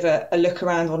a bit of a look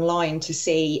around online to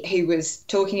see who was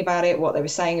talking about it, what they were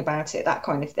saying about it, that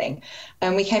kind of thing.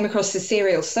 And we came across the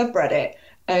Serial subreddit.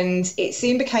 And it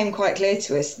soon became quite clear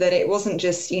to us that it wasn't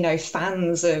just,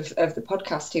 fans of the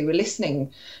podcast who were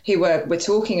listening, who were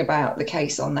talking about the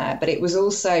case on there, but it was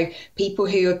also people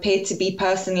who appeared to be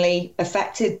personally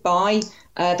affected by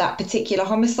that particular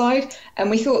homicide. And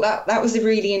we thought that was a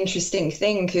really interesting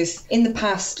thing, because in the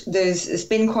past there's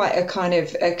been quite a kind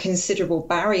of a considerable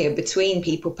barrier between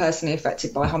people personally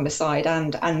affected by homicide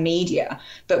and media.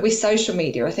 But with social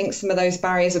media, I think some of those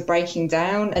barriers are breaking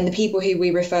down, and the people who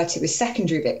we refer to as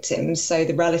secondary victims, so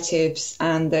the relatives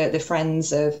and the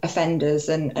friends of offenders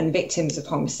and victims of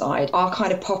homicide, are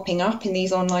kind of popping up in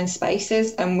these online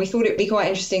spaces. And we thought it would be quite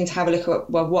interesting to have a look at,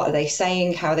 well, what are they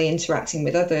saying, how are they interacting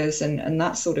with others, and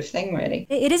that sort of thing, really.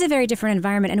 It is a very different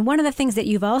environment. And one of the things that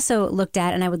you've also looked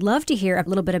at, and I would love to hear a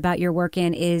little bit about your work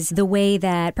in, is the way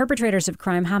that perpetrators of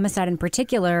crime, homicide in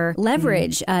particular,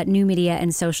 leverage new media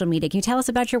and social media. Can you tell us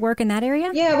about your work in that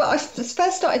area? Yeah, well, I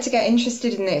first started to get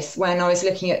interested in this when I was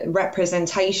looking at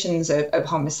representations of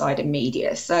homicide in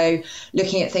media. So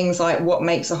looking at things like what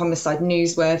makes a homicide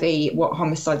newsworthy, what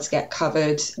homicides get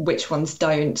covered, which ones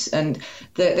don't, and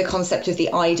the concept of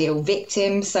the ideal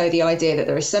victim. So the idea that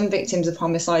there are some victims of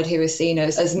homicide who are seen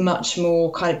as much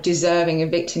more kind of deserving of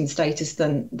victim status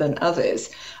than others.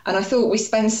 And I thought we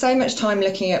spend so much time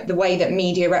looking at the way that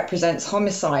media represents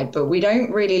homicide, but we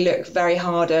don't really look very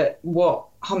hard at what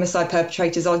homicide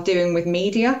perpetrators are doing with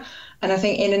media. And I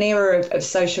think in an era of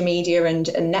social media and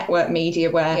network media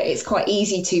where it's quite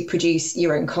easy to produce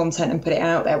your own content and put it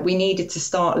out there, we needed to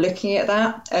start looking at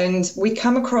that. And we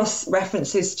come across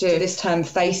references to this term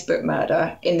Facebook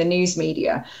murder in the news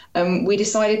media. And we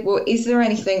decided, well, is there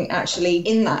anything actually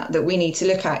in that we need to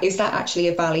look at? Is that actually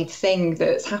a valid thing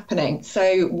that's happening?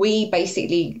 So we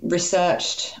basically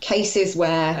researched cases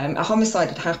where a homicide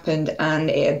had happened and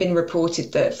it had been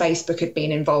reported that Facebook had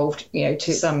been involved,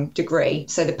 to some degree.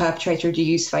 So the perpetrator had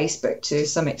used Facebook to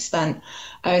some extent.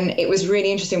 And it was really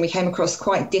interesting. We came across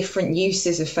quite different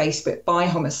uses of Facebook by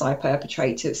homicide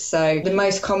perpetrators. So the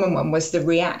most common one was the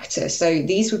reactor. So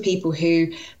these were people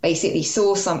who basically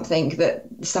saw something that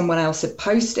someone else had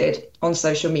posted on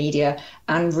social media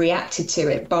and reacted to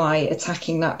it by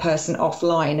attacking that person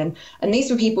offline. And these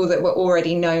were people that were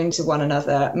already known to one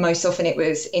another. Most often it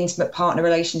was intimate partner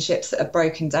relationships that had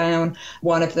broken down.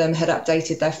 One of them had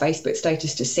updated their Facebook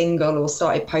status to single or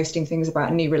started posting things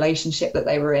about a new relationship that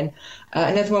they were in.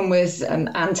 Another one was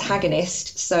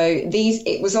antagonist. So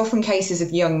it was often cases of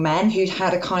young men who'd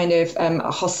had a kind of a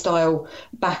hostile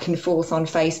back and forth on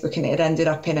Facebook, and it had ended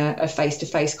up in a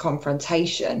face-to-face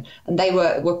confrontation. And they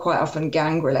were quite often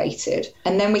gang related.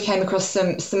 And then we came across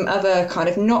some other kind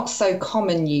of not so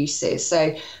common uses.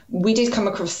 So we did come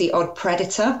across the odd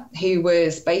predator who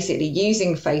was basically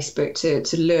using Facebook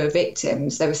to lure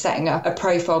victims. They were setting up a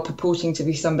profile purporting to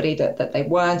be somebody that they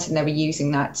weren't, and they were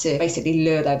using that to basically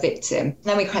lure their victim.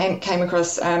 Then we came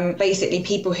across basically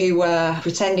people who were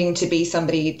pretending to be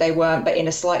somebody they weren't, but in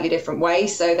a slightly different way.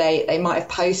 So they might have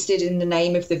posted in the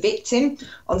name of the victim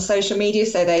on social media.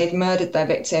 So they had murdered their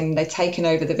victim, they'd taken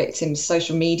over the victim's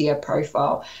social media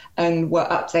profile and were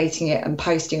updating it and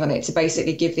posting on it to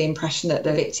basically give the impression that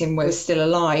the victim was still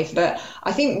alive. But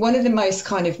I think one of the most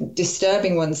kind of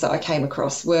disturbing ones that I came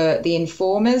across were the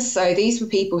informers. So these were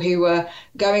people who were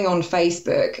going on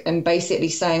Facebook and basically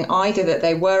saying either that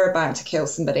they were about to kill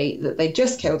somebody, that they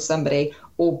just killed somebody,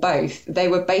 or both. They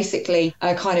were basically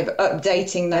kind of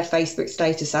updating their Facebook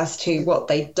status as to what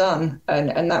they'd done,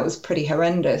 and that was pretty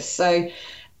horrendous. So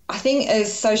I think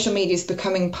as social media is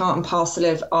becoming part and parcel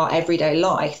of our everyday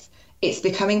life, it's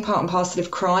becoming part and parcel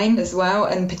of crime as well,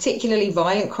 and particularly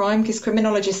violent crime, because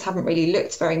criminologists haven't really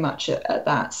looked very much at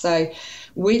that. So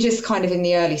we're just kind of in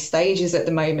the early stages at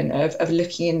the moment of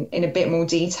looking in a bit more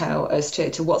detail as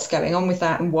to what's going on with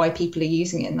that and why people are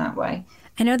using it in that way.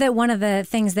 I know that one of the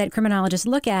things that criminologists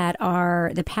look at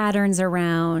are the patterns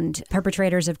around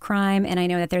perpetrators of crime. And I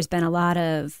know that there's been a lot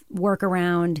of work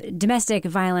around domestic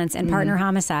violence and partner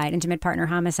homicide, intimate partner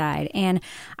homicide. And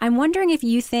I'm wondering if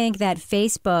you think that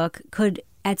Facebook could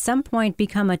at some point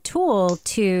become a tool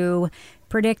to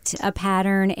predict a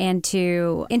pattern and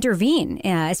to intervene,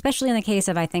 especially in the case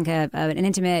of, I think, an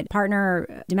intimate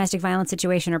partner, domestic violence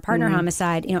situation or partner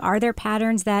homicide. Are there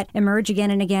patterns that emerge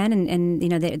again and again and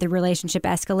the relationship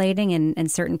escalating and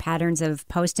certain patterns of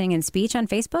posting and speech on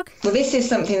Facebook? Well, this is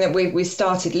something that we've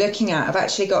started looking at. I've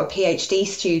actually got a PhD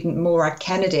student, Morag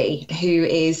Kennedy, who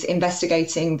is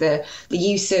investigating the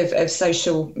use of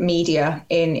social media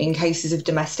in cases of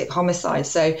domestic homicide.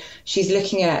 So she's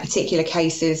looking at particular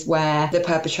cases where the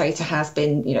perpetrator has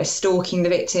been, stalking the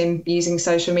victim using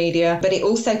social media, but it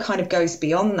also kind of goes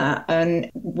beyond that. And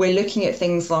we're looking at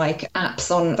things like apps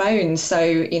on phones. So,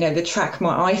 the Track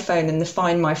My iPhone and the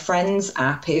Find My Friends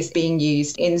app is being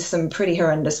used in some pretty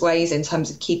horrendous ways in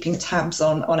terms of keeping tabs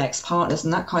on ex-partners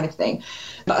and that kind of thing.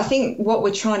 But I think what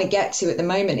we're trying to get to at the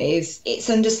moment is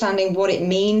it's understanding what it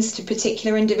means to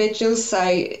particular individuals. So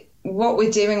what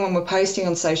we're doing when we're posting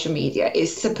on social media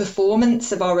is the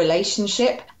performance of our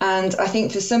relationship. And I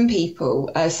think for some people,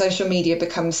 social media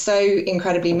becomes so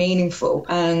incredibly meaningful,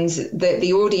 and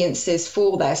the audiences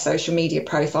for their social media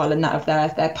profile and that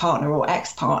of their partner or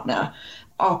ex-partner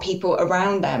are people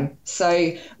around them.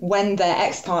 So when their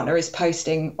ex-partner is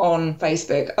posting on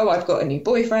Facebook, oh, I've got a new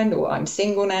boyfriend, or I'm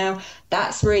single now,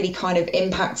 that's really kind of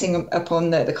impacting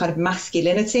upon the kind of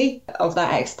masculinity of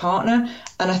that ex-partner.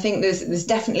 And I think there's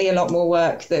definitely a lot more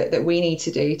work that we need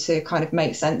to do to kind of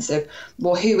make sense of,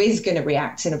 well, who is going to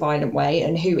react in a violent way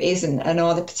and who isn't, and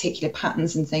are the particular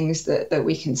patterns and things that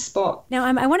we can spot. Now,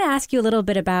 I want to ask you a little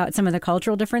bit about some of the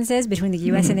cultural differences between the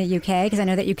US and the UK, because I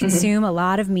know that you consume a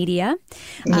lot of media.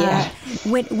 Yeah.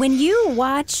 When you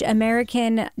watch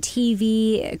American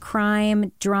TV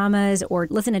crime dramas or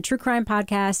listen to true crime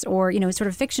podcasts or, sort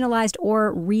of fictionalized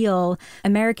or real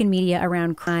American media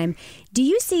around crime, do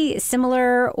you see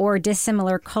similar or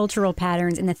dissimilar cultural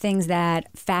patterns in the things that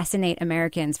fascinate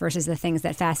Americans versus the things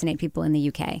that fascinate people in the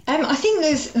UK? I think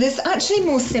there's actually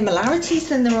more similarities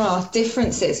than there are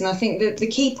differences. And I think that the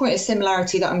key point of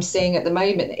similarity that I'm seeing at the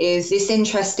moment is this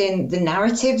interest in the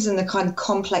narratives and the kind of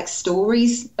complex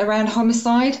stories around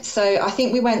homicide. So I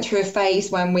think we went through a phase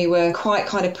when we were quite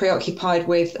kind of preoccupied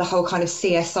with the whole kind of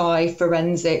CSI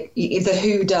forensic, the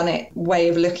whodunit way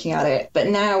of looking at it. But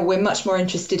now we're much more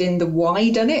interested in the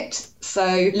why done it.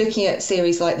 So looking at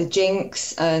series like The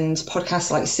Jinx and podcasts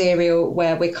like Serial,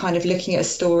 where we're kind of looking at a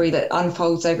story that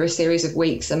unfolds over a series of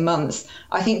weeks and months,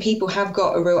 I think people have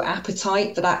got a real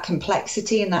appetite for that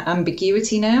complexity and that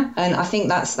ambiguity now. And I think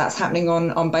that's happening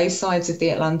on both sides of the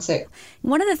Atlantic.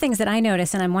 One of the things that I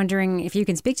notice, and I'm wondering if you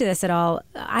can speak to this at all,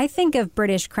 I think of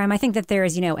British crime, I think that there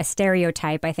is, a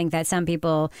stereotype. I think that some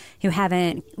people who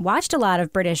haven't watched a lot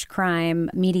of British crime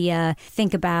media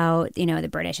think about, the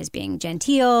British as being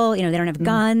genteel, they don't have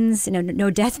guns, no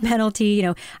death penalty.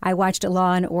 I watched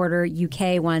Law and Order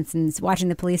UK once, and watching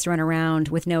the police run around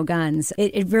with no guns.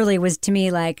 It really was to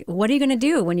me like, what are you going to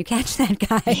do when you catch that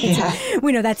guy?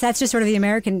 Yeah. That's just sort of the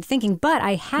American thinking. But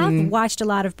I have watched a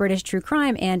lot of British true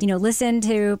crime and, listened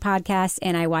to podcasts,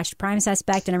 and I watched Prime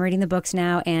Suspect, and I'm reading the books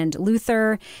now, and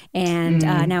Luther, and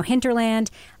now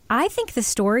Hinterland. I think the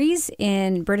stories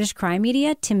in British crime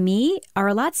media, to me, are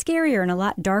a lot scarier and a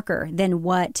lot darker than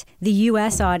what the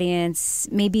U.S. audience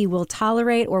maybe will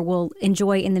tolerate or will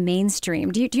enjoy in the mainstream.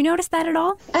 Do you notice that at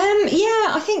all?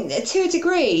 Yeah, I think to a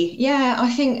degree. Yeah, I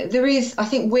think there is. I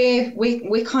think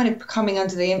we're kind of coming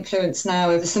under the influence now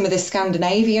of some of the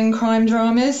Scandinavian crime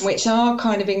dramas, which are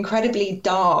kind of incredibly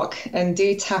dark and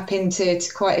do tap into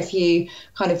quite a few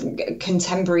kind of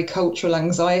contemporary cultural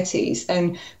anxieties.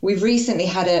 And we've recently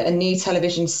had a new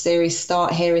television series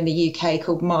start here in the UK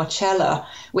called Marcella,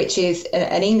 which is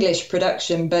an English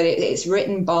production, but it's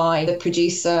written by the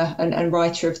producer and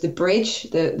writer of The Bridge,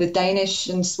 the Danish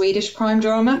and Swedish crime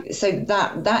drama. So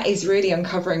that is really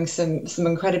uncovering some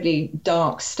incredibly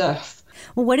dark stuff.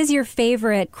 Well, what is your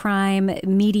favorite crime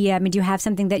media? I mean, do you have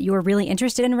something that you're really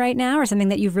interested in right now, or something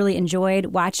that you've really enjoyed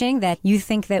watching that you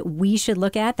think that we should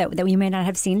look at that we may not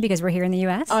have seen because we're here in the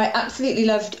U.S.? I absolutely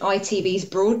loved ITV's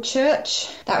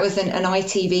Broadchurch. That was an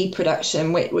ITV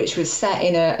production which was set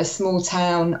in a small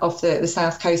town off the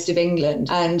south coast of England.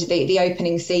 And the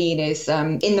opening scene is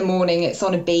in the morning, it's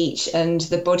on a beach, and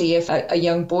the body of a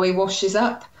young boy washes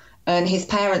up. And his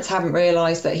parents haven't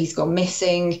realised that he's gone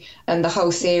missing, and the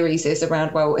whole series is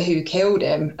around, well, who killed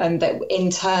him? And that in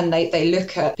turn, they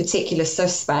look at particular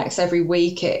suspects. Every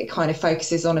week it kind of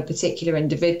focuses on a particular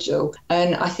individual.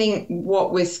 And I think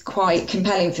what was quite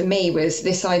compelling for me was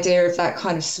this idea of that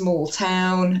kind of small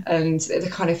town and the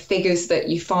kind of figures that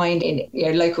you find in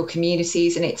local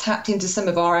communities. And it tapped into some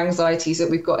of our anxieties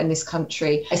that we've got in this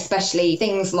country, especially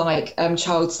things like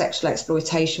child sexual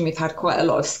exploitation. We've had quite a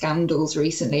lot of scandals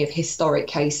recently of historic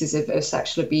cases of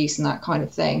sexual abuse and that kind of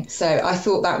thing. So I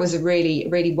thought that was a really,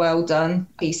 really well done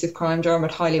piece of crime drama.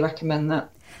 I'd highly recommend that.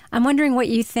 I'm wondering what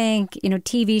you think,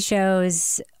 TV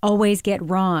shows always get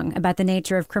wrong about the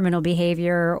nature of criminal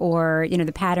behavior, or,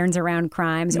 the patterns around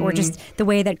crimes, or just the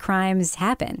way that crimes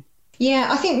happen. Yeah,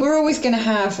 I think we're always going to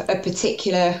have a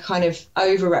particular kind of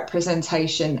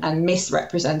overrepresentation and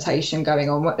misrepresentation going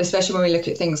on, especially when we look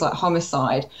at things like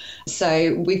homicide.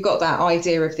 So we've got that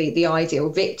idea of the ideal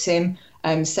victim,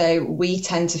 So we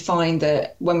tend to find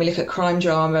that when we look at crime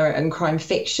drama and crime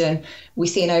fiction, we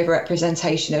see an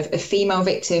overrepresentation of female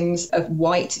victims, of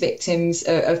white victims,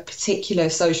 of particular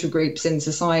social groups in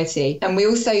society. And we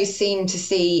also seem to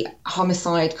see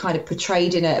homicide kind of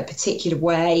portrayed in a particular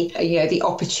way. The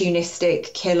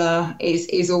opportunistic killer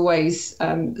is always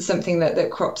something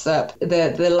that crops up.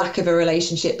 The lack of a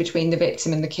relationship between the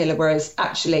victim and the killer, whereas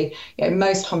actually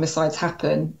most homicides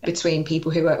happen between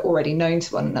people who are already known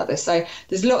to one another. So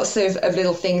there's lots of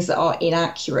little things that are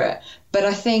inaccurate. But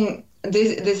I think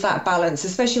there's that balance,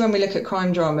 especially when we look at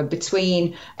crime drama,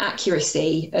 between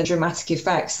accuracy and dramatic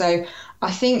effect. So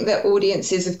I think that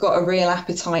audiences have got a real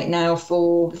appetite now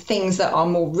for things that are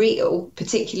more real,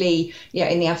 particularly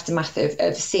in the aftermath of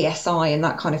CSI and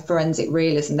that kind of forensic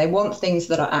realism. They want things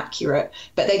that are accurate,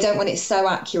 but they don't want it so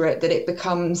accurate that it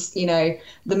becomes, the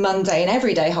mundane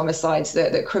everyday homicides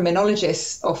that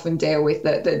criminologists often deal with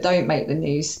that don't make the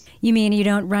news. You mean you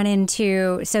don't run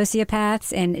into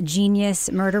sociopaths and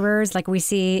genius murderers like we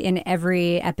see in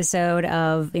every episode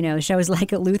of, shows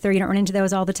like Luther? You don't run into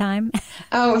those all the time?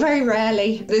 Oh, very rarely.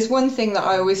 There's one thing that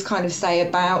I always kind of say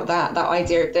about that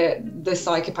idea of the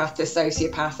psychopath, the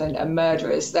sociopath and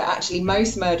murderers, that actually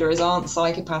most murderers aren't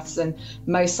psychopaths and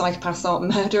most psychopaths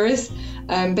aren't murderers.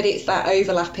 But it's that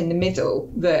overlap in the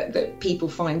middle that people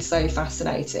find so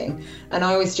fascinating. And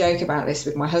I always joke about this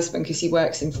with my husband because he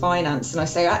works in finance. And I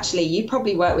say, actually, you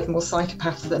probably work with more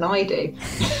psychopaths than I do.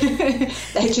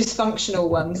 They're just functional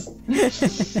ones.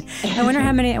 I wonder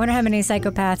how many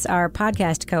psychopaths are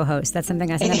podcast co-hosts. That's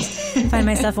something I sometimes find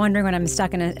myself wondering when I'm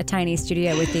stuck in a tiny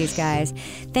studio with these guys.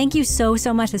 Thank you so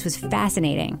much. This was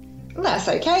fascinating. That's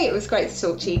okay. It was great to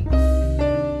talk to you.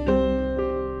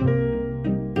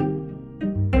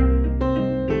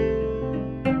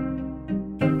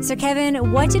 So,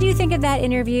 Kevin, what did you think of that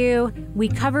interview? We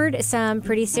covered some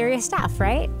pretty serious stuff,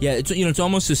 right? Yeah, it's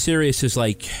almost as serious as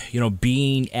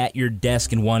being at your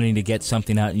desk and wanting to get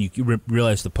something out and you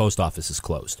realize the post office is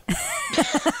closed.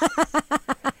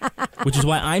 Which is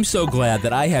why I'm so glad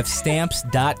that I have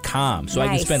Stamps.com, so nice.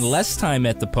 I can spend less time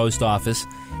at the post office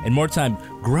and more time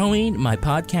growing my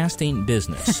podcasting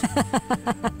business.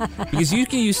 Because you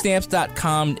can use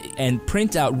Stamps.com and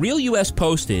print out real U.S.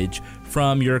 postage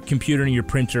from your computer and your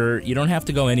printer. You don't have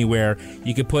to go anywhere.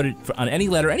 You can put it on any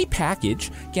letter, any package.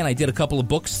 Again, I did a couple of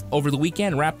books over the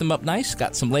weekend, wrapped them up nice,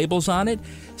 got some labels on it,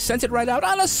 sent it right out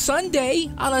on a Sunday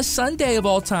of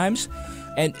all times.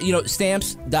 And,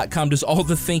 Stamps.com does all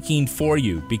the thinking for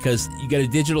you because you get a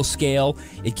digital scale.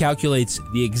 It calculates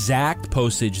the exact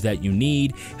postage that you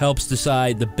need, helps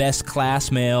decide the best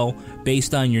class mail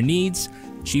based on your needs.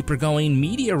 Cheaper going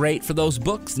media rate for those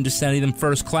books than just sending them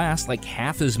first class, like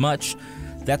half as much.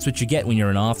 That's what you get when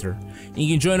you're an author. And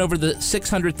you can join over the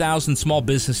 600,000 small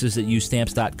businesses that use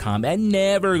Stamps.com and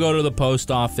never go to the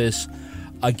post office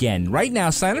again. Right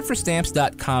now, sign up for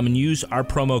Stamps.com and use our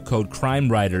promo code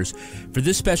CrimeWriters for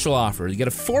this special offer. You get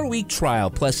a 4-week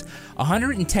trial plus a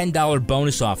 $110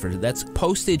 bonus offer. That's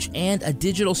postage and a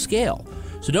digital scale.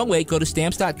 So don't wait, go to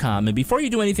Stamps.com, and before you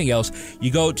do anything else, you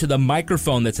go to the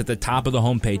microphone that's at the top of the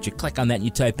homepage. You click on that and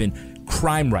you type in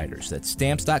Crime Writers. That's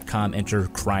Stamps.com, enter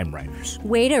Crime Writers.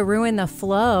 Way to ruin the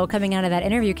flow coming out of that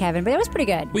interview, Kevin, but it was pretty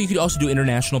good. Well, you could also do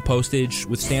international postage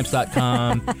with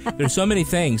Stamps.com. There's so many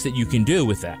things that you can do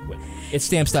with that. It's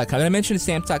Stamps.com. Did I mention it's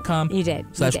Stamps.com? You did.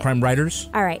 / Crime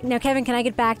Writers. All right. Now, Kevin, can I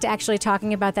get back to actually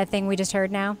talking about that thing we just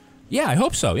heard now? Yeah, I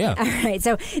hope so, yeah. All right.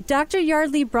 So Dr.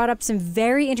 Yardley brought up some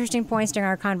very interesting points during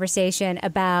our conversation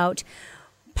about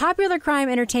popular crime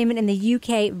entertainment in the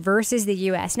UK versus the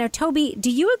US. Now, Toby,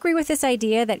 do you agree with this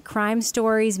idea that crime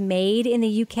stories made in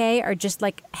the UK are just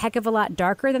like a heck of a lot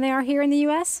darker than they are here in the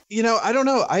US? I don't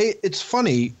know. It's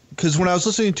funny because when I was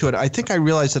listening to it, I think I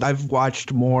realized that I've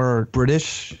watched more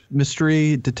British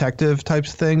mystery detective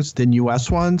types of things than US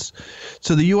ones.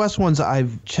 So the US ones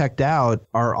I've checked out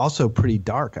are also pretty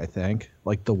dark, I think.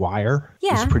 Like The Wire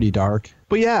is pretty dark.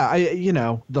 But yeah,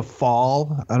 The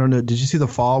Fall. I don't know. Did you see The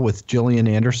Fall with Gillian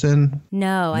Anderson?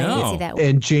 No, I didn't see that one.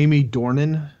 And Jamie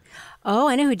Dornan. Oh,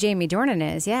 I know who Jamie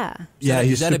Dornan is. Yeah. Yeah,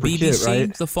 he's super BBC, cute,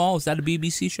 right? The Fall? Is that a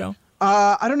BBC show?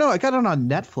 I don't know. I got it on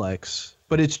Netflix.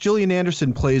 But it's Gillian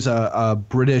Anderson plays a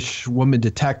British woman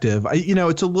detective.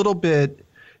 It's a little bit.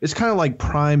 It's kind of like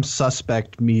Prime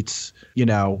Suspect meets,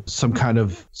 some kind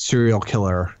of serial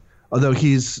killer. Although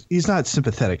he's not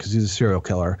sympathetic because he's a serial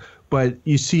killer, but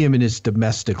you see him in his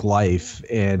domestic life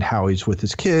and how he's with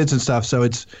his kids and stuff. So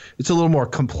it's a little more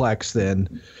complex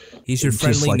than he's your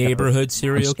friendly neighborhood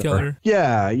serial killer.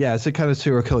 Yeah, it's the kind of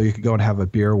serial killer you could go and have a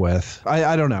beer with.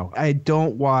 I don't know. I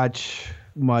don't watch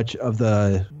much of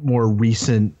the more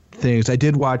recent things. I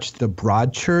did watch the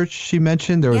Broadchurch she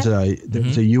mentioned. There was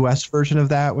a U.S. version of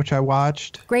that, which I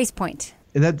watched. Grace Point.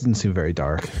 That didn't seem very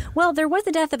dark. Well, there was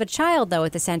the death of a child, though,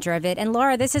 at the center of it. And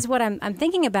Laura, this is what I'm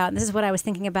thinking about. And this is what I was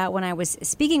thinking about when I was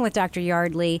speaking with Dr.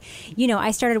 Yardley. You know,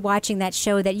 I started watching that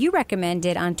show that you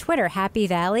recommended on Twitter, Happy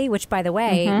Valley, which, by the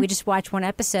way, we just watched one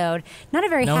episode. Not a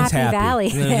very happy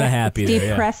valley. No, not happy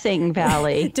there, Depressing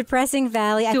valley. Depressing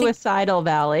valley. Suicidal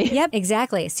valley. Yep,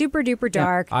 exactly. Super duper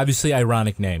dark. Obviously,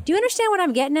 ironic name. Do you understand what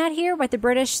I'm getting at here with the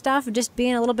British stuff just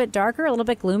being a little bit darker, a little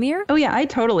bit gloomier? Oh, yeah, I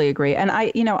totally agree. And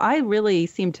I really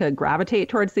seem to gravitate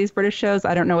towards these British shows.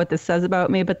 I don't know what this says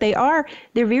about me, but they're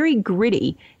very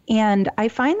gritty. And I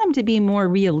find them to be more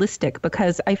realistic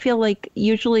because I feel like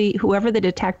usually whoever the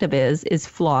detective is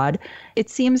flawed. It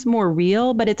seems more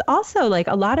real, but it's also like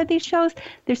a lot of these shows,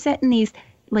 they're set in these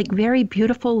like very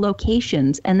beautiful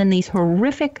locations. And then these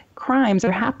horrific crimes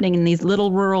are happening in these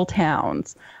little rural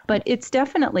towns. But it's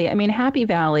definitely, I mean, Happy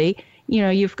Valley, you know,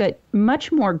 you've got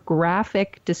much more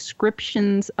graphic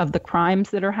descriptions of the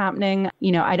crimes that are happening.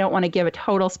 You know, I don't want to give a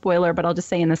total spoiler, but I'll just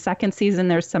say in the second season,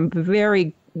 there's some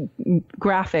very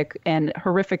graphic and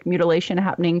horrific mutilation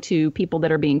happening to people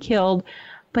that are being killed.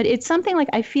 But it's something like,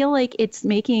 I feel like it's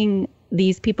making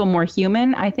these people more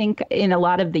human. I think in a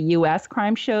lot of the U.S.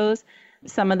 crime shows,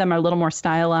 some of them are a little more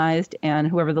stylized, and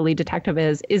whoever the lead detective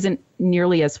isn't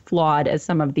nearly as flawed as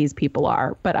some of these people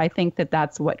are. But I think that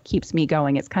that's what keeps me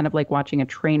going. It's kind of like watching a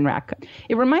train wreck.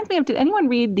 It reminds me of, did anyone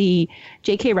read the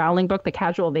J.K. Rowling book, The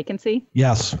Casual Vacancy?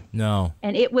 Yes. No.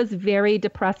 And it was very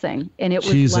depressing. And it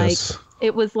was Jesus.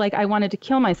 it was like I wanted to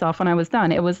kill myself when I was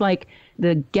done. It was like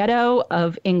the ghetto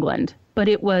of England, but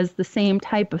it was the same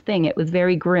type of thing. It was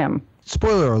very grim.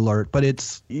 Spoiler alert,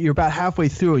 but you're about halfway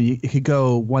through. You could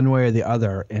go one way or the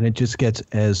other, and it just gets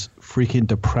as freaking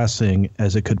depressing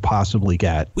as it could possibly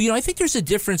get. Well, you know, I think there's a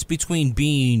difference between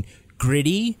being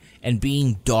gritty and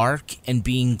being dark and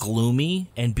being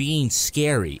gloomy and being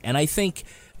scary. And I think,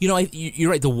 you know, you're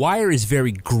right. The Wire is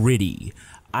very gritty.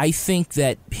 I think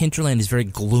that Hinterland is very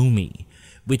gloomy,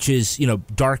 which is, you know,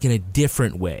 dark in a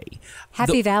different way.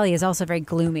 Happy Valley is also very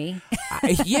gloomy.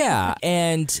 Yeah,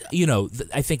 and, you know,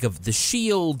 I think of The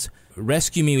Shield,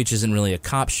 Rescue Me, which isn't really a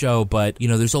cop show, but, you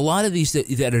know, there's a lot of these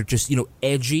that are just, you know,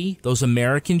 edgy, those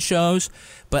American shows.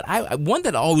 But one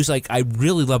that always, like, I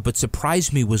really love but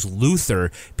surprised me was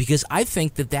Luther, because I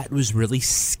think that was really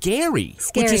scary,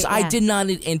 which is I did not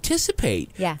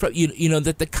anticipate. Yeah. You know,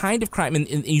 that the kind of crime,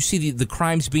 and you see the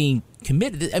crimes being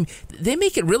committed, I mean, they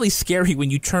make it really scary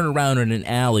when you turn around in an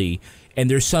alley and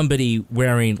there's somebody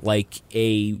wearing like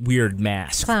a weird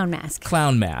mask. Clown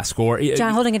mask. Or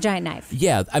holding a giant knife.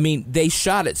 Yeah, I mean, they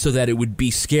shot it so that it would be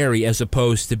scary as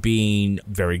opposed to being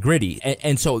very gritty.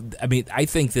 And so, I mean, I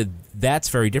think that's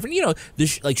very different. You know,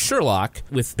 like Sherlock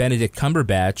with Benedict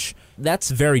Cumberbatch,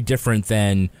 that's very different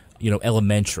than, you know,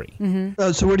 Elementary.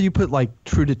 Mm-hmm. So where do you put like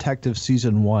True Detective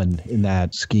season 1 in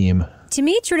that scheme? To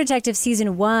me, True Detective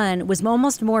Season 1 was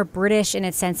almost more British in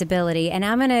its sensibility, and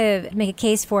I'm going to make a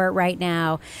case for it right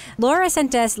now. Laura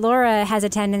has a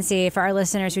tendency, for our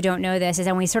listeners who don't know this, is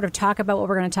that when we sort of talk about what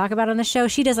we're going to talk about on the show,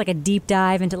 she does like a deep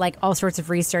dive into like all sorts of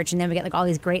research, and then we get like all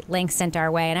these great links sent our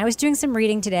way. And I was doing some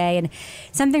reading today, and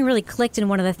something really clicked in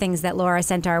one of the things that Laura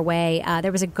sent our way.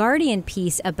 There was a Guardian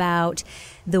piece about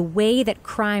the way that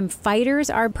crime fighters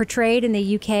are portrayed in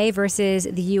the UK versus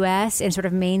the US in sort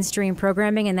of mainstream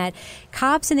programming, and that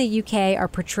cops in the UK are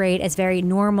portrayed as very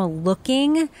normal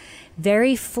looking,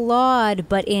 very flawed,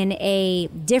 but in a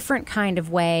different kind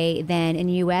of way than in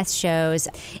US shows.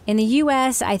 In the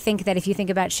US, I think that if you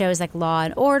think about shows like Law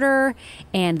and Order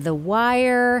and The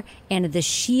Wire and The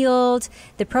Shield,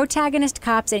 the protagonist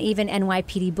cops, and even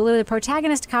NYPD Blue, the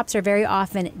protagonist cops are very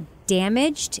often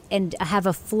damaged and have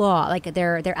a flaw, like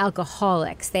they're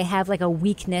alcoholics. They have like a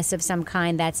weakness of some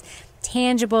kind that's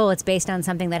tangible. It's based on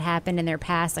something that happened in their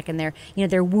past, like in their, you know,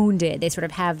 they're wounded. They sort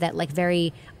of have that like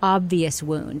very obvious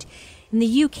wound. In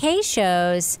the UK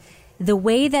shows, the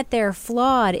way that they're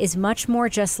flawed is much more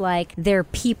just like they're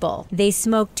people. They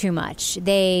smoke too much.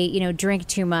 They, you know, drink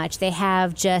too much. They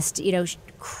have just, you know,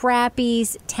 crappy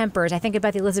tempers. I think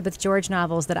about the Elizabeth George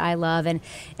novels that I love, and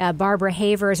Barbara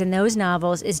Havers in those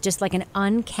novels is just like an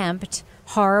unkempt,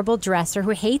 horrible dresser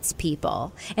who hates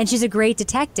people. And she's a great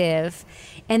detective.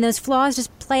 And those flaws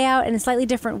just play out in slightly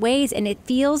different ways, and it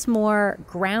feels more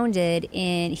grounded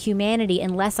in humanity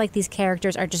and less like these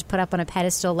characters are just put up on a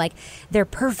pedestal like they're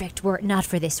perfect were it not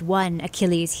for this one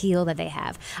Achilles heel that they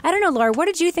have. I don't know, Laura, what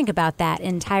did you think about that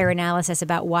entire analysis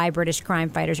about why British crime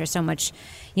fighters are so much,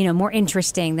 you know, more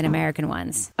interesting than American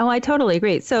ones? Oh, I totally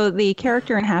agree. So the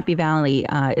character in Happy Valley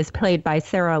is played by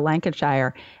Sarah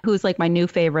Lancashire, who's like my new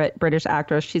favorite British actress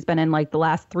actress. She's been in like the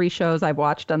last 3 shows I've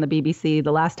watched on the BBC,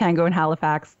 The Last Tango in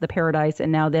Halifax, The Paradise,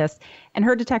 and now this. And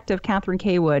her detective, Catherine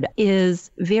Kaywood, is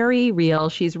very real.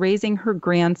 She's raising her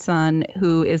grandson,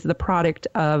 who is the product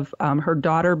of her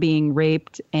daughter being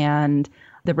raped, and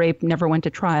the rape never went to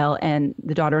trial, and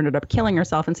the daughter ended up killing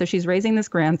herself. And so she's raising this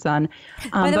grandson.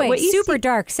 By the way, super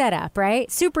dark setup, right?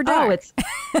 Super dark. Oh, it's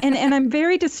and I'm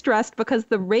very distressed because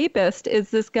the rapist is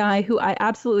this guy who I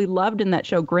absolutely loved in that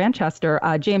show, Grantchester,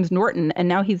 James Norton. And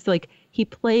now he's like, he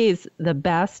plays the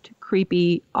best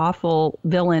creepy, awful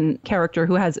villain character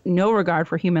who has no regard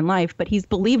for human life, but he's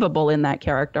believable in that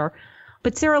character.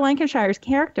 But Sarah Lancashire's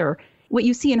character, what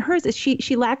you see in hers is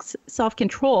she lacks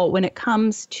self-control when it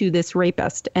comes to this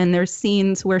rapist. And there's a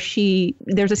scene where she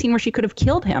could have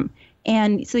killed him.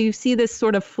 And so you see this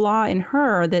sort of flaw in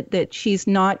her that she's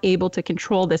not able to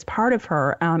control this part of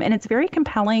her. And it's very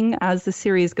compelling as the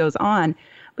series goes on.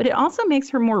 But it also makes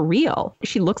her more real.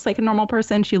 She looks like a normal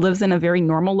person. She lives in a very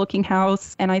normal looking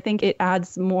house. And I think it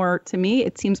adds more to me.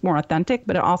 It seems more authentic,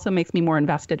 but it also makes me more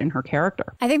invested in her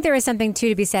character. I think there is something, too,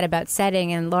 to be said about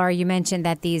setting. And Laura, you mentioned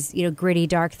that these, gritty,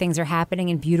 dark things are happening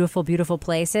in beautiful, beautiful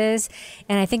places.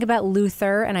 And I think about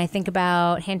Luther, and I think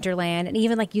about Hinterland, and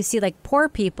even like you see like poor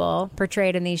people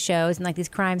portrayed in these shows, and like these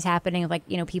crimes happening of like,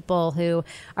 people who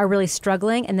are really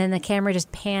struggling. And then the camera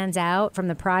just pans out from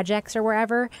the projects or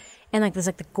wherever. And like there's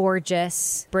like the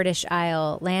gorgeous British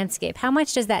Isle landscape. How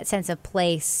much does that sense of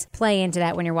place play into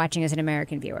that when you're watching as an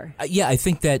American viewer? Yeah, I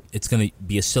think that it's going to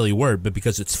be a silly word, but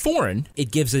because it's foreign,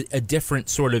 it gives a different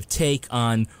sort of take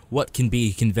on what can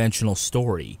be a conventional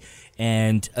story.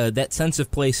 And that sense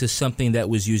of place is something that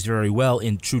was used very well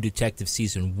in True Detective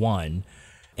Season 1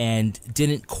 and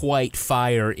didn't quite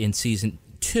fire in Season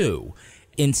 2.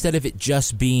 Instead of it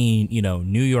just being,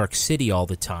 New York City all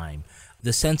the time,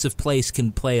 the sense of place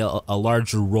can play a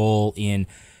larger role in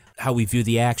how we view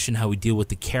the action, how we deal with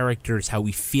the characters, how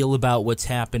we feel about what's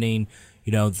happening,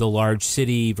 the large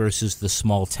city versus the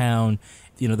small town.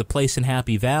 The place in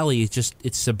Happy Valley is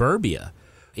it's suburbia.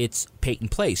 It's Peyton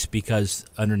Place because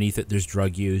underneath it there's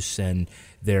drug use and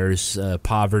there's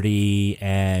poverty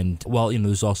and,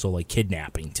 there's also like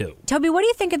kidnapping too. Toby, what do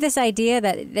you think of this idea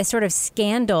that this sort of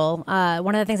scandal,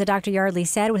 one of the things that Dr. Yardley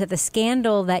said was that the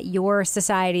scandal that your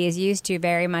society is used to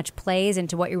very much plays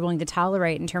into what you're willing to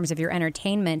tolerate in terms of your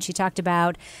entertainment. She talked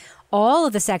about all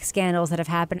of the sex scandals that have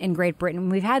happened in Great Britain.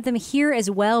 We've had them here as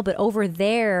well, but over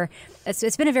there,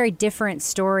 it's been a very different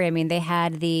story. I mean, they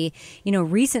had the,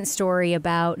 recent story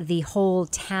about the whole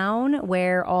town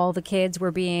where all the kids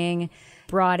were being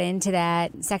brought into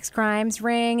that sex crimes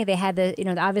ring. They had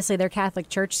obviously their Catholic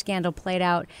Church scandal played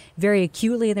out very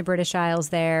acutely in the British Isles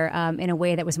there in a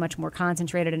way that was much more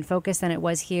concentrated and focused than it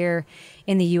was here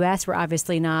in the U.S., where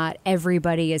obviously not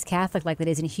everybody is Catholic like that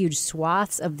is in huge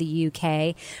swaths of the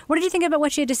U.K. What did you think about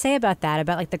what she had to say about that,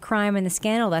 about like the crime and the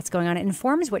scandal that's going on? It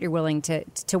informs what you're willing to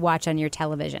watch on your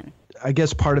television. I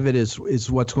guess part of it is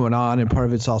what's going on, and part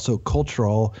of it's also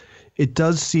cultural. It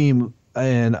does seem,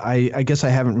 and I guess I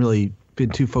haven't really been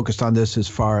too focused on this as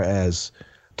far as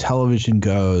television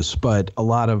goes, but a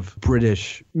lot of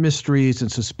British mysteries and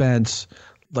suspense,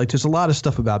 like there's a lot of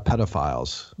stuff about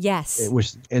pedophiles. Yes.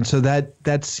 And so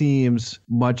that seems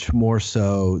much more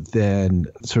so than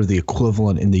sort of the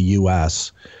equivalent in the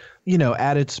U.S.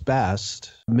 At its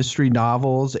best, mystery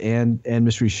novels and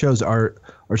mystery shows are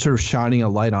sort of shining a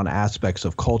light on aspects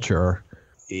of culture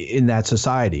in that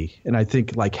society. And I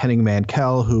think like Henning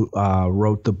Mankell, who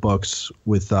wrote the books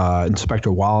with Inspector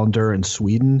Wallander in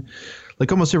Sweden,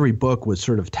 like almost every book was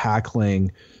sort of tackling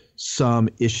some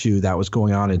issue that was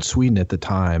going on in Sweden at the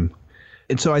time.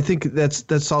 And so I think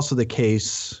that's also the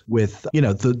case with,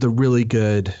 the really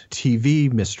good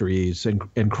TV mysteries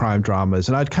and crime dramas.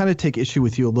 And I'd kind of take issue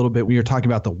with you a little bit when you're talking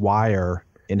about The Wire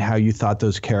and how you thought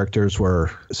those characters were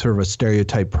sort of a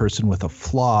stereotype person with a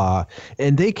flaw.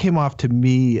 And they came off to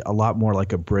me a lot more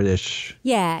like a British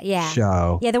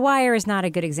show. Yeah, The Wire is not a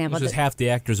good example. Because half the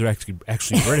actors are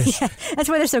actually British. Yeah, that's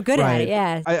why they're so good at it,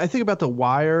 yeah. I think about The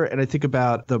Wire, and I think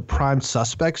about the Prime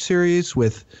Suspect series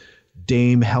with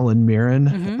Dame Helen Mirren.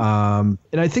 Mm-hmm.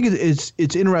 And I think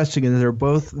it's interesting in that they're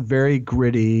both very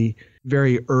gritty,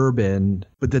 very urban,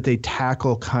 but that they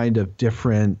tackle kind of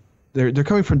different – they're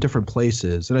coming from different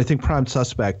places. And I think Prime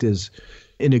Suspect is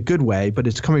in a good way, but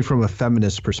it's coming from a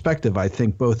feminist perspective, I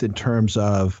think, both in terms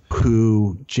of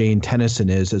who Jane Tennyson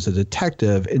is as a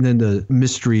detective and then the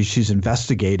mysteries she's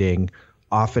investigating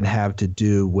often have to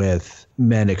do with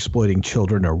men exploiting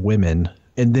children or women.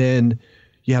 And then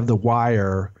you have The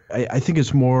Wire. I think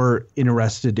it's more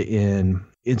interested in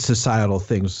in societal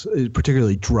things,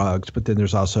 particularly drugs, but then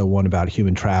there's also one about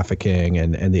human trafficking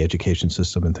and the education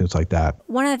system and things like that.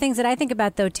 One of the things that I think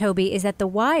about, though, Toby, is that The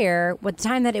Wire, what the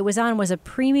time that it was on, was a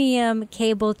premium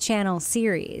cable channel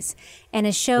series. And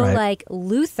a show like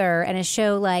Luther and a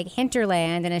show like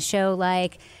Hinterland and a show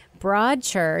like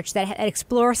Broadchurch that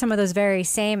explore some of those very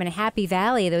same, and Happy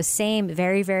Valley, those same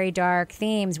very, very dark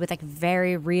themes with like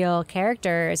very real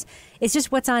characters. It's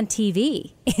just what's on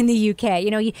TV in the UK. You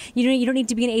know, you don't need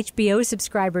to be an HBO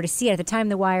subscriber to see it. At the time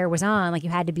The Wire was on, like you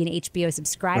had to be an HBO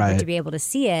subscriber to be able to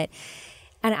see it.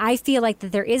 And I feel like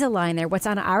that there is a line there. What's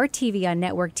on our TV, on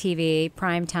network TV,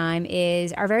 prime time,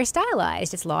 are very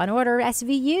stylized. It's Law and Order,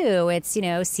 SVU. It's,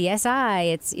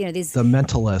 CSI. It's, these The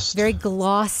Mentalist, very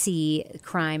glossy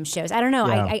crime shows. I don't know.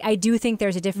 Yeah. I do think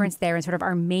there's a difference there in sort of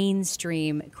our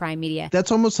mainstream crime media.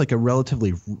 That's almost like a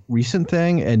relatively recent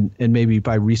thing, and maybe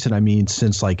by recent I mean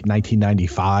since like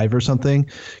 1995 or something,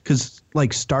 because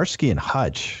like Starsky and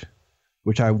Hutch,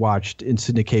 which I watched in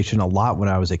syndication a lot when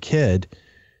I was a kid.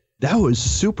 That was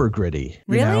super gritty.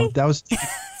 Really? That was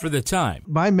for the time.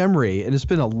 My memory, and it's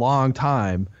been a long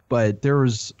time, but there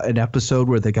was an episode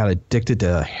where they got addicted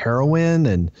to heroin,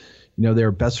 and they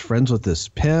were best friends with this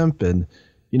pimp, and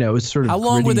it was sort of. How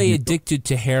long were gritty. they addicted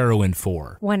to heroin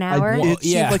for? 1 hour? It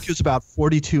seemed like it was about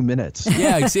 42 minutes.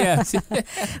 Yeah.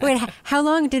 Wait, how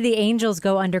long did the Angels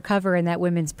go undercover in that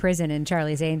women's prison in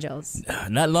Charlie's Angels?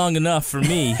 Not long enough for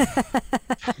me.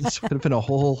 This would have been a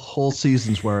whole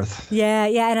season's worth. Yeah,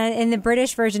 and in the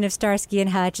British version of Starsky and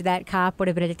Hutch, that cop would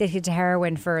have been addicted to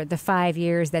heroin for the 5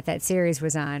 years that series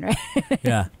was on, right?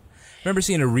 Yeah. Remember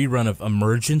seeing a rerun of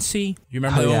Emergency? You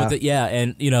remember the one with it? Yeah,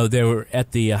 and they were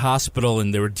at the hospital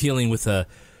and they were dealing with a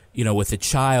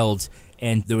child,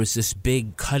 and there was this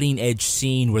big cutting edge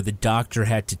scene where the doctor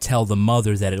had to tell the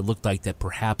mother that it looked like that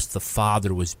perhaps the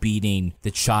father was beating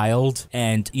the child,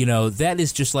 and that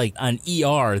is just like on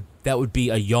ER. That would be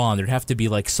a yawn. There'd have to be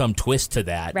like some twist to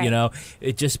that, right.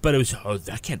 But it was,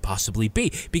 that can't possibly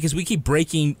be, because we keep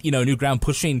breaking, new ground,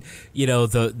 pushing,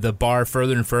 the bar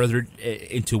further and further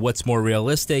into what's more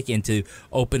realistic, into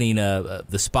opening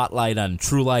the spotlight on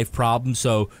true life problems.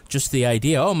 So just the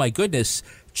idea, oh my goodness,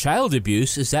 child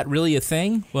abuse, is that really a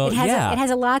thing? Well, it has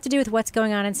a lot to do with what's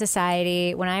going on in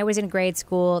society. When I was in grade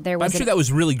school, I'm sure that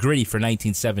was really gritty for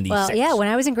 1976. Well, yeah, when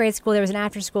I was in grade school, there was an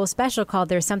after-school special called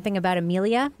 "There's Something About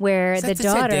Amelia," where the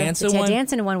daughter, the Ted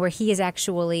Danson one, where he is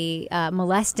actually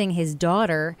molesting his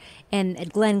daughter, and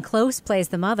Glenn Close plays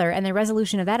the mother. And the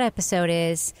resolution of that episode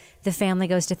is the family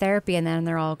goes to therapy, and then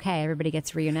they're all okay. Everybody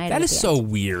gets reunited. That is so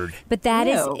weird. But that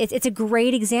is it's a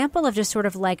great example of just sort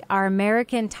of like our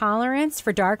American tolerance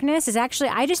for darkness is actually,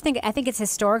 I think it's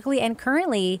historically and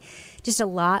currently just a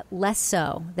lot less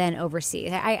so than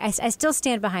overseas. I still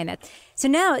stand behind that. So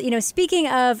now, speaking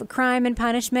of crime and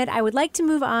punishment, I would like to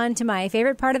move on to my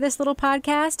favorite part of this little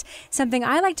podcast, something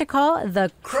I like to call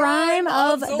the Crime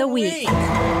of the Week.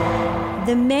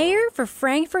 The mayor for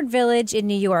Frankfurt Village in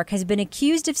New York has been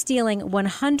accused of stealing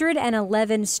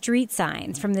 111 street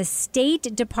signs from the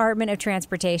State Department of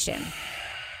Transportation.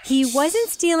 He wasn't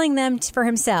stealing them for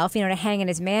himself, to hang in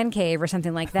his man cave or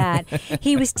something like that.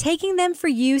 He was taking them for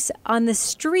use on the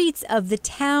streets of the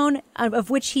town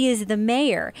of which he is the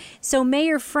mayor. So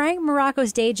Mayor Frank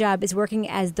Morocco's day job is working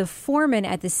as the foreman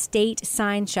at the state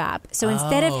sign shop. So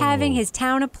instead of having his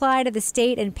town apply to the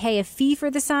state and pay a fee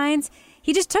for the signs,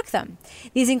 he just took them.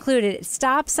 These included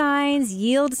stop signs,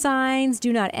 yield signs,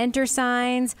 do not enter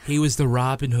signs. He was the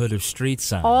Robin Hood of street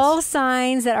signs. All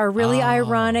signs that are really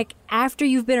ironic after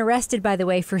you've been arrested, by the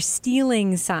way, for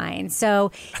stealing signs.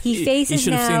 So he faces he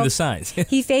should have seen the signs.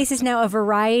 He faces now a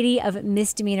variety of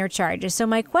misdemeanor charges. So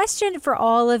my question for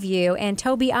all of you, and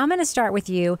Toby, I'm going to start with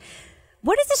you.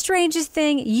 What is the strangest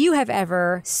thing you have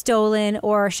ever stolen,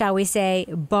 or shall we say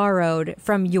borrowed,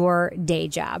 from your day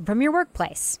job, from your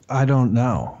workplace? I don't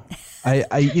know.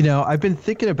 I've been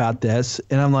thinking about this,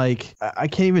 and I'm like, I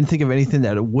can't even think of anything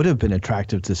that would have been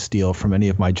attractive to steal from any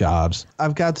of my jobs.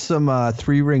 I've got some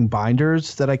 3-ring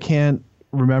binders that I can't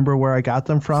remember where I got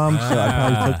them from, so I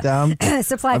probably took them.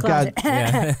 Supply closet.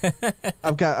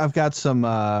 I've got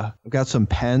some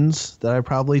pens that I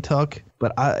probably took.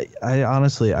 But I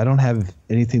honestly, I don't have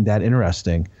anything that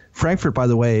interesting. Frankfurt, by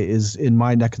the way, is in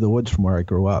my neck of the woods from where I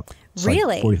grew up. It's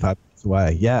really? Like 45 minutes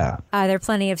away, yeah. Are there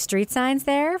plenty of street signs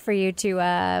there for you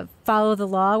to follow the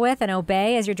law with and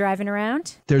obey as you're driving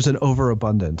around? There's an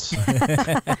overabundance.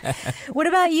 What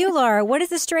about you, Laura? What is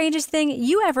the strangest thing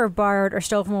you ever borrowed or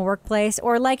stole from a workplace?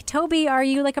 Or like Toby, are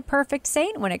you like a perfect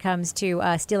saint when it comes to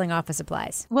stealing office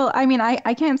supplies? Well, I mean,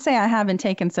 I can't say I haven't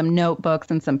taken some notebooks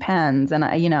and some pens. And,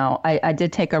 I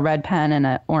did take a red pen and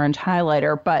an orange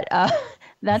highlighter. But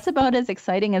That's about as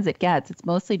exciting as it gets. It's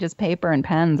mostly just paper and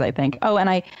pens, I think. Oh, and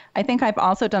I think I've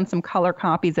also done some color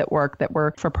copies at work that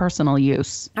were for personal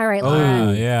use. All right, Laura.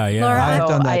 Oh, yeah. Laura, I've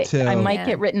done that too. I might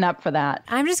get written up for that.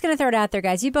 I'm just going to throw it out there,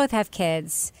 guys. You both have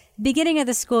kids. Beginning of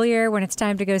the school year, when it's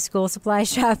time to go school supply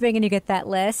shopping and you get that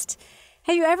list,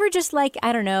 have you ever just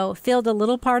filled a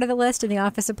little part of the list in the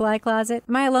office supply closet?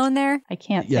 Am I alone there? I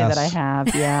can't say that I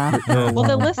have. Yeah. Well,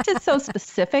 the list is so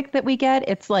specific that we get.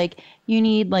 It's like you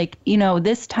need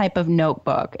this type of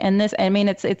notebook and this. I mean,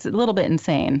 it's a little bit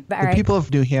insane. The people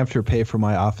of New Hampshire pay for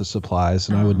my office supplies,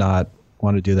 and I would not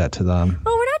want to do that to them.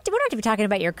 Oh, we're not to be talking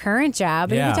about your current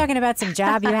job. Yeah. We're talking about some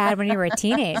job you had when you were a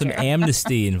teenager. Some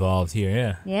amnesty involved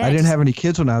here, yeah. I didn't have any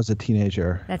kids when I was a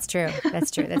teenager. That's true.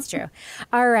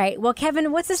 All right. Well,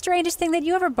 Kevin, what's the strangest thing that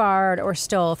you ever borrowed or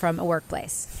stole from a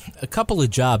workplace? A couple of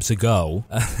jobs ago.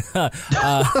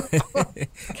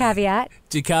 Caveat.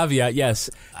 To caveat, yes.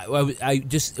 I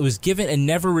was given and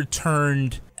never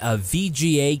returned a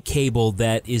VGA cable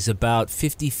that is about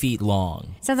 50 feet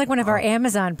long. Sounds like one of our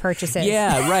Amazon purchases.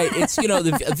 Yeah, right. It's the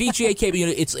VGA cable.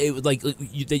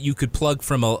 That you could plug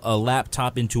from a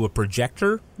laptop into a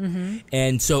projector. Mm-hmm.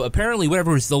 And so apparently,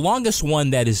 whatever is the longest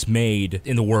one that is made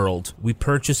in the world, we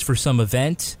purchased for some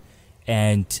event.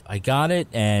 And I got it,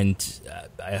 and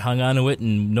I hung on to it,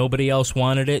 and nobody else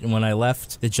wanted it. And when I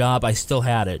left the job, I still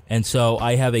had it. And so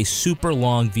I have a super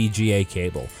long VGA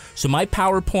cable. So my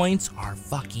PowerPoints are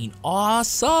fucking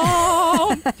awesome.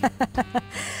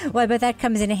 Well, but that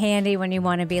comes in handy when you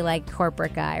want to be like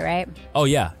corporate guy, right? Oh,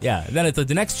 yeah. And then at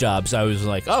the next jobs, I was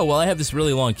like, oh, well, I have this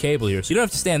really long cable here. So you don't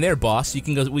have to stand there, boss. You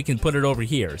can go. We can put it over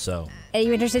here. So. Are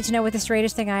you interested to know what the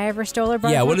strangest thing I ever stole or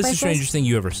borrowed? Yeah, what is the strangest thing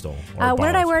you ever stole? What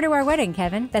did I wear to our wedding,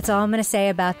 Kevin? That's all I'm going to say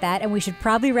about that, and we should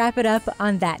probably wrap it up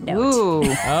on that note. Ooh.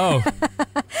 Oh.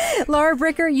 Laura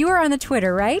Bricker, you are on the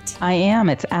Twitter, right? I am.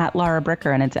 It's at Laura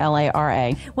Bricker, and it's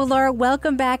Lara. Well, Laura,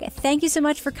 welcome back. Thank you so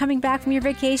much for coming back from your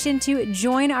vacation to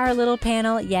join our little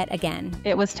panel yet again.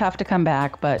 It was tough to come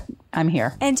back, but I'm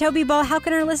here. And Toby Ball, how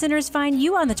can our listeners find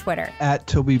you on the Twitter? At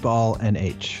Toby Ball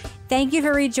NH. Thank you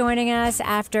for rejoining us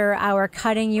after our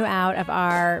cutting you out of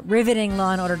our riveting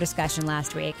Law & Order discussion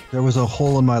last week. There was a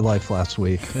hole in my life last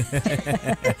week.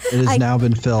 It has now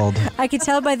been filled. I could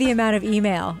tell by the amount of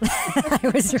email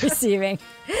I was receiving.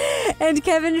 And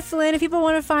Kevin Flynn, if people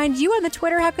want to find you on the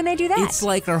Twitter, how can they do that? It's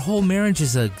like our whole marriage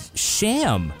is a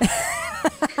sham.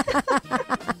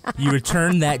 You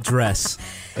returned that dress,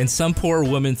 and some poor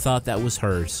woman thought that was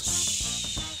hers.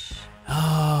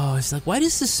 Oh, it's like, why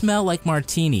does this smell like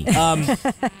martini?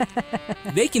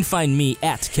 They can find me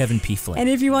at Kevin P. Flynn. And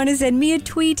if you want to send me a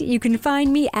tweet, you can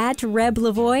find me at Reb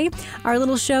Lavoie. Our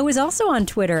little show is also on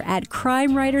Twitter at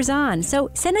Crime Writers On. So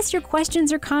send us your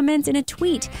questions or comments in a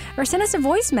tweet, or send us a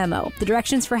voice memo. The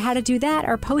directions for how to do that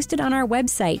are posted on our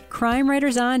website,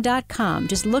 crimewriterson.com.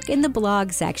 Just look in the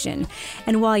blog section.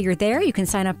 And while you're there, you can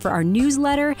sign up for our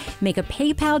newsletter, make a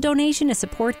PayPal donation to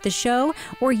support the show,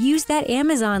 or use that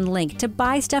Amazon link to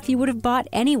buy stuff you would have bought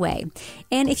anyway.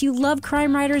 And if you love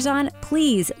Crime Writers On,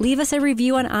 please leave us a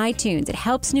review on iTunes. It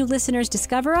helps new listeners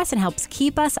discover us and helps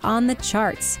keep us on the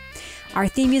charts. Our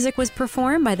theme music was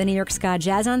performed by the New York Ska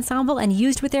Jazz Ensemble and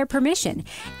used with their permission.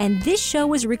 And this show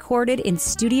was recorded in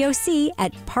Studio C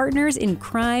at Partners in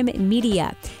Crime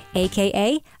Media,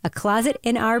 a.k.a. a closet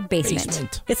in our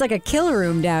basement. It's like a kill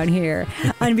room down here.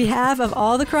 On behalf of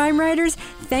all the crime writers,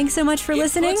 thanks so much for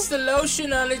listening. It puts the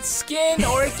lotion on its skin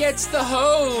or it gets the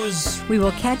hose. We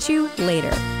will catch you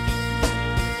later.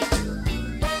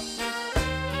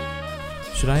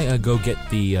 Should I go get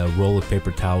the roll of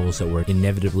paper towels that we're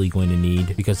inevitably going to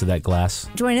need because of that glass?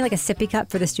 Do I need like a sippy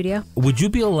cup for the studio? Would you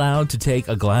be allowed to take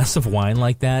a glass of wine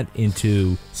like that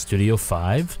into Studio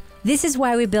 5? This is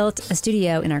why we built a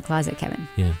studio in our closet, Kevin.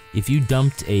 Yeah. If you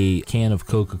dumped a can of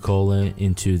Coca-Cola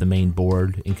into the main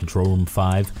board in Control Room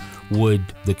 5, would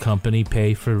the company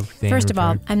pay for the First of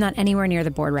all, I'm not anywhere near the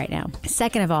board right now.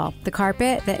 Second of all, the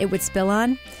carpet that it would spill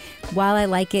on, while I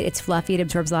like it, it's fluffy, it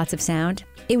absorbs lots of sound.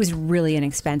 It was really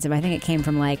inexpensive. I think it came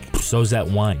from like... So's that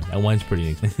wine. That wine's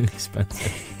pretty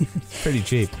inexpensive. Pretty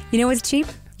cheap. You know what's cheap?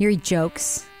 Your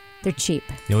jokes. They're cheap.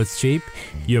 You know what's cheap?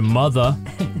 Your mother.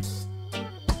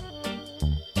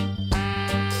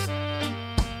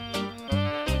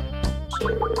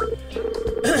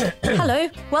 Hello,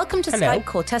 welcome to Skype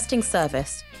call testing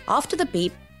service. After the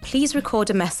beep, please record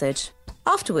a message.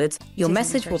 Afterwards, your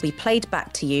message will be played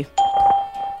back to you.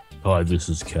 Hi, this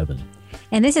is Kevin.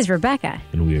 And this is Rebecca.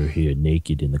 And we are here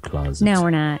naked in the closet. No,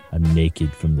 we're not. I'm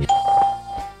naked from the...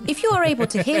 If you are able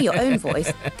to hear your own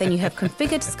voice, then you have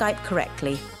configured Skype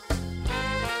correctly.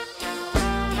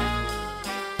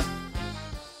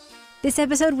 This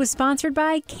episode was sponsored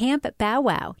by Camp Bow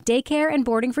Wow, daycare and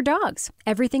boarding for dogs.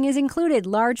 Everything is included: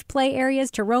 large play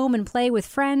areas to roam and play with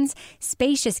friends,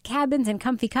 spacious cabins and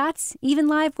comfy cots, even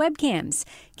live webcams.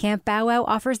 Camp Bow Wow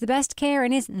offers the best care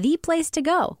and is the place to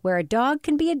go, where a dog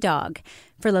can be a dog.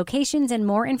 For locations and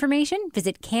more information,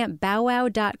 visit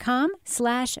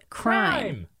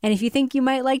campbowwow.com/crime. And if you think you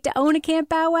might like to own a Camp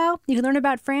Bow Wow, you can learn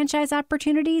about franchise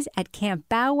opportunities at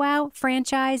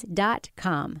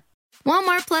campbowwowfranchise.com.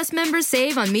 Walmart Plus members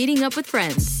save on meeting up with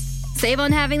friends. Save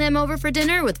on having them over for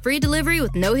dinner with free delivery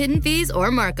with no hidden fees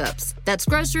or markups. That's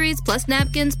groceries plus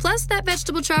napkins plus that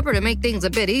vegetable chopper to make things a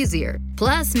bit easier.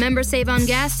 Plus, members save on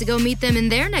gas to go meet them in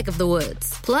their neck of the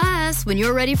woods. Plus, when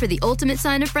you're ready for the ultimate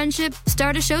sign of friendship,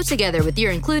 start a show together with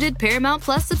your included Paramount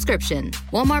Plus subscription.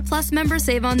 Walmart Plus members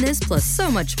save on this plus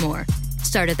so much more.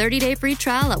 Start a 30-day free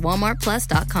trial at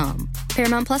walmartplus.com.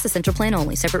 Paramount Plus Essential Plan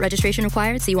only. Separate registration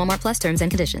required. See Walmart Plus terms and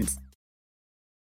conditions.